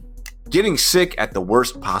getting sick at the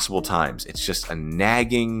worst possible times, it's just a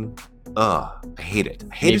nagging, I hate it.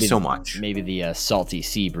 I hate it so much. Maybe the salty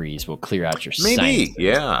sea breeze will clear out your Maybe, sinuses.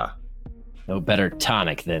 Yeah. No better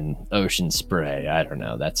tonic than Ocean Spray. I don't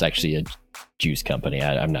know. That's actually a juice company.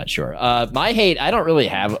 I'm not sure. My hate, I don't really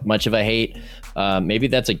have much of a hate. Maybe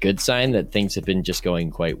that's a good sign that things have been just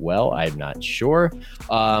going quite well. I'm not sure.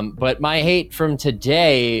 But my hate from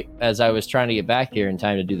today, as I was trying to get back here in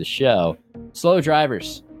time to do the show, slow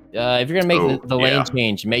drivers. If you're going to make the lane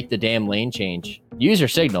change, make the damn lane change. Use your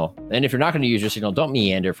signal. And if you're not going to use your signal, don't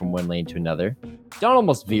meander from one lane to another. Don't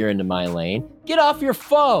almost veer into my lane. Get off your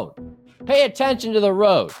phone. Pay attention to the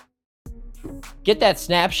road. Get that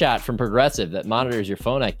snapshot from Progressive that monitors your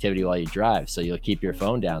phone activity while you drive, so you'll keep your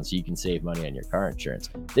phone down so you can save money on your car insurance.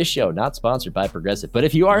 This show not sponsored by Progressive, but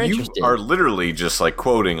if you are interested... You are literally just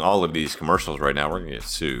quoting all of these commercials right now. We're going to get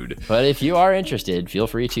sued. But if you are interested, feel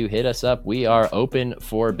free to hit us up. We are open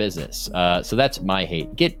for business. So that's my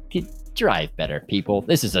hate. Get drive better, people.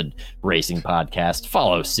 This is a racing podcast.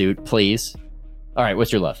 Follow suit, please. All right,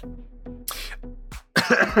 what's your love?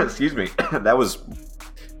 Excuse me.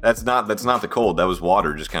 That's not the cold. That was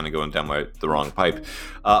water just kind of going down the wrong pipe.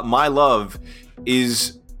 My love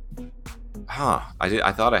is,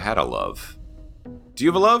 I thought I had a love. Do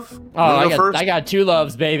you have a love? I got two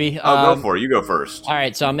loves, baby. Go for it. You go first. All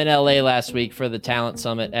right. So I'm in LA last week for the talent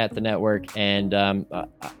summit at the network. And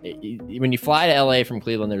when you fly to LA from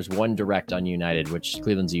Cleveland, there's one direct on United, which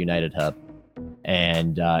Cleveland's a United hub.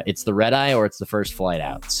 And it's the red eye or it's the first flight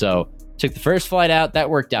out. So took the first flight out.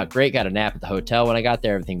 That worked out great. Got a nap at the hotel. When I got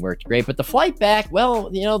there, everything worked great. But the flight back,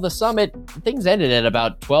 well, the summit, things ended at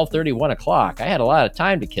about 12:30, 1 o'clock. I had a lot of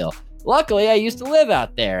time to kill. Luckily, I used to live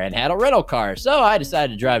out there and had a rental car. So I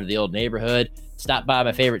decided to drive to the old neighborhood, stop by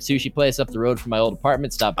my favorite sushi place up the road from my old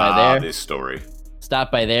apartment, stop by there. This story.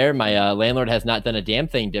 Stop by there. My landlord has not done a damn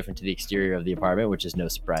thing different to the exterior of the apartment, which is no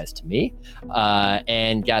surprise to me.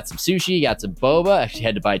 And got some sushi, got some boba. Actually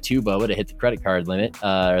had to buy 2 boba to hit the credit card limit,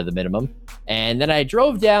 or the minimum. And then I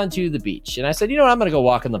drove down to the beach. And I said, I'm going to go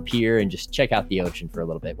walk on the pier and just check out the ocean for a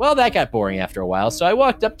little bit. Well, that got boring after a while. So I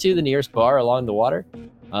walked up to the nearest bar along the water,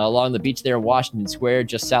 along the beach there in Washington Square,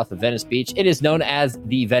 just south of Venice Beach. It is known as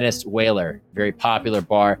the Venice Whaler. Very popular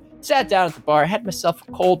bar. Sat down at the bar, had myself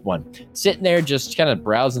a cold one. Sitting there just kind of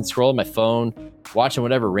browsing, scrolling my phone, watching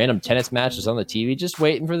whatever random tennis matches on the TV, just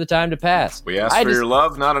waiting for the time to pass. We asked for your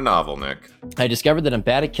love, not a novel, Nick. I discovered that I'm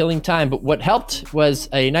bad at killing time, but what helped was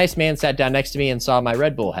a nice man sat down next to me and saw my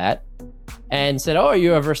Red Bull hat and said, "Oh, are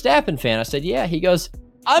you a Verstappen fan?" I said, "Yeah." He goes,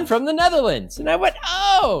 "I'm from the Netherlands." And I went,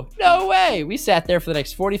 "Oh, no way." We sat there for the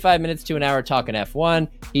next 45 minutes to an hour talking F1.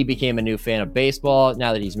 He became a new fan of baseball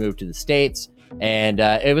now that he's moved to the States. And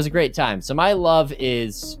it was a great time. So my love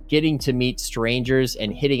is getting to meet strangers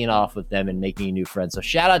and hitting it off with them and making a new friend. So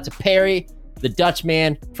shout out to Perry, the Dutch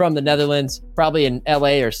man from the Netherlands, probably in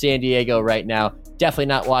LA or San Diego right now. Definitely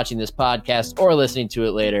not watching this podcast or listening to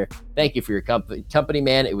it later. Thank you for your company,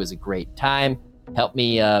 man. It was a great time. Helped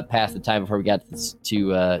me pass the time before we got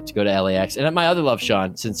to go to LAX. And my other love,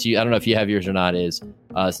 Sean, since I don't know if you have yours or not, is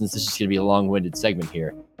since this is going to be a long-winded segment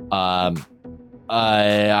here.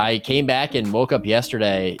 I came back and woke up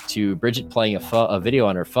yesterday to Bridget playing a video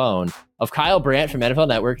on her phone of Kyle Brandt from NFL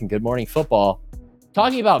Network and Good Morning Football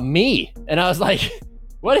talking about me. And I was like,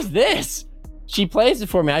 what is this? She plays it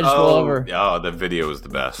for me. I just roll over. Oh, the video is the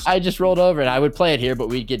best. I just rolled over and I would play it here, but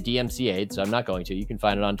we'd get DMCA'd, so I'm not going to. You can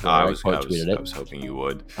find it on Twitter. I was hoping you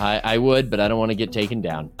would. I would, but I don't want to get taken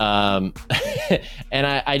down. And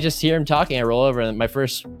I just hear him talking. I roll over and my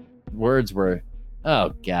first words were,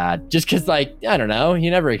 "Oh, God." Just because, I don't know. You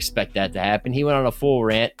never expect that to happen. He went on a full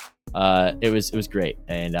rant It was great,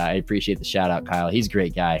 and I appreciate the shout out, Kyle. He's a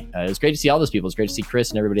great guy. It was great to see all those people. It's great to see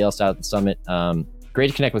Chris and everybody else out at the summit. Great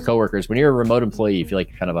to connect with coworkers. When you're a remote employee, you feel like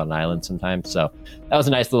you're kind of on an island sometimes. So that was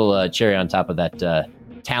a nice little cherry on top of that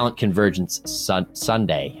talent convergence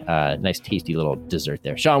Sunday. Nice tasty little dessert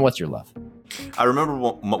there. Sean, what's your love? I remember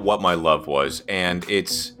what my love was, and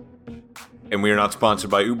we are not sponsored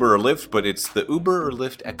by Uber or Lyft, but it's the Uber or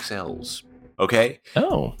Lyft XLs. Okay?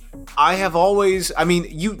 Oh. I have always,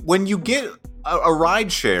 when you get a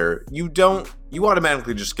ride share, you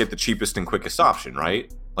automatically just get the cheapest and quickest option, right?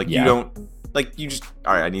 You don't, you just,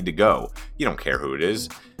 all right, I need to go. You don't care who it is.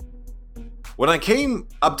 When I came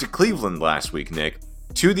up to Cleveland last week, Nick,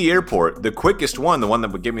 to the airport, the quickest one, the one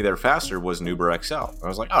that would get me there faster, was an Uber XL. I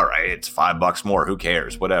was like, all right, it's $5 more. Who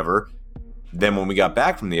cares? Whatever. Then when we got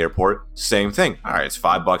back from the airport, same thing. All right, it's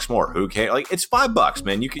 $5 more. Who cares? It's $5,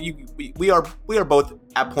 man. We are both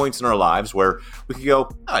at points in our lives where we could go,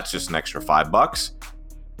 oh, it's just an extra $5.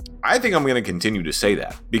 I think I'm going to continue to say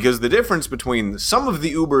that, because the difference between some of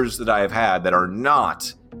the Ubers that I have had that are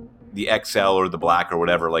not the XL or the Black or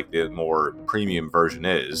whatever, like the more premium version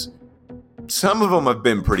is, some of them have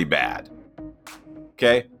been pretty bad.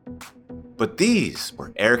 Okay? But these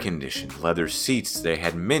were air-conditioned leather seats. They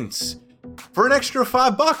had mints for an extra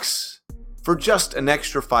 $5. For just an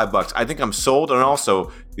extra $5. I think I'm sold, and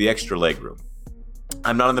also the extra legroom.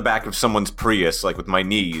 I'm not in the back of someone's Prius, with my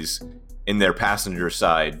knees in their passenger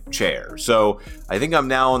side chair. So I think I'm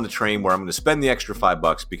now on the train where I'm going to spend the extra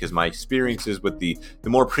 $5 because my experiences with the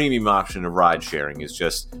more premium option of ride sharing is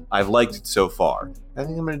just, I've liked it so far. I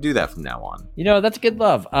think I'm going to do that from now on. That's a good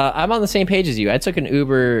love. I'm on the same page as you. I took an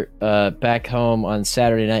Uber back home on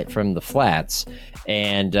Saturday night from the flats,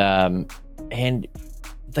 and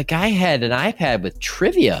the guy had an iPad with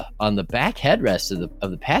trivia on the back headrest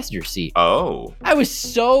of the passenger seat. Oh. I was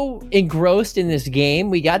so engrossed in this game.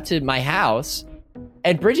 We got to my house,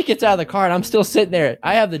 and Bridget gets out of the car, and I'm still sitting there.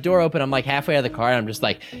 I have the door open. I'm halfway out of the car, and I'm just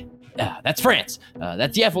like, that's France.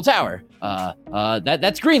 That's the Eiffel Tower.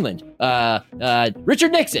 That's Greenland.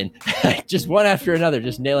 Richard Nixon. Just one after another,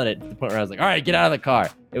 just nailing it to the point where I was like, all right, get out of the car.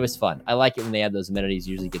 It was fun. I like it when they add those amenities.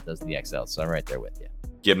 Usually get those to the XL, so I'm right there with you.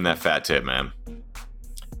 Give him that fat tip, man.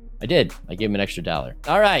 I did. I gave him an extra $1.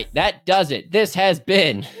 All right, that does it. This has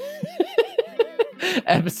been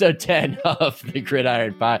episode 10 of the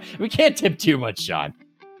Gridiron Pod. We can't tip too much, Sean.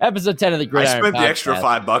 Episode 10 of the Gridiron Pod. I spent the extra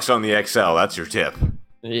 $5 on the XL. That's your tip.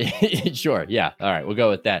 Sure. Yeah. All right. We'll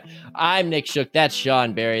go with that. I'm Nick Shook. That's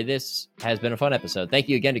Sean Barie. This has been a fun episode. Thank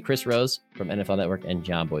you again to Chris Rose from NFL Network and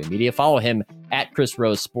Jomboy Media. Follow him at Chris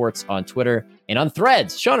Rose Sports on Twitter and on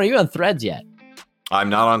Threads. Sean, are you on Threads yet?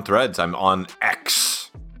 I'm not on Threads. I'm on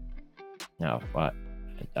X. No, what?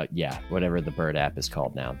 Yeah, whatever the Bird app is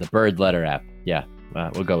called now. The Bird Letter app. Yeah,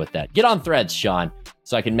 we'll go with that. Get on Threads, Sean,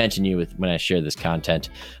 so I can mention you when I share this content.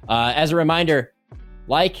 As a reminder,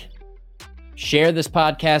 share this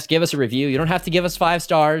podcast, give us a review. You don't have to give us 5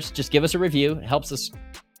 stars. Just give us a review. It helps us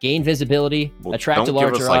gain visibility, attract a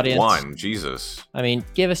larger audience. One. Jesus.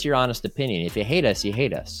 Give us your honest opinion. If you hate us, you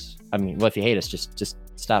hate us. If you hate us, just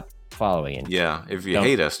stop following it. Yeah, if you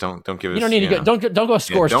hate us, don't give us. You don't need to go. Don't go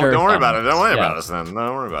score. Don't worry about it. Don't worry about us then. Don't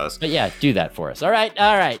worry about us. But yeah, do that for us. All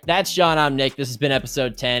right. That's Sean. I'm Nick. This has been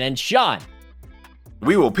episode 10. And Sean,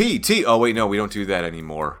 we will PT. Oh wait, no, we don't do that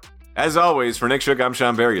anymore. As always, for Nick Shook, I'm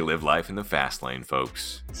Sean Barie. Live life in the fast lane,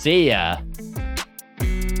 folks. See ya.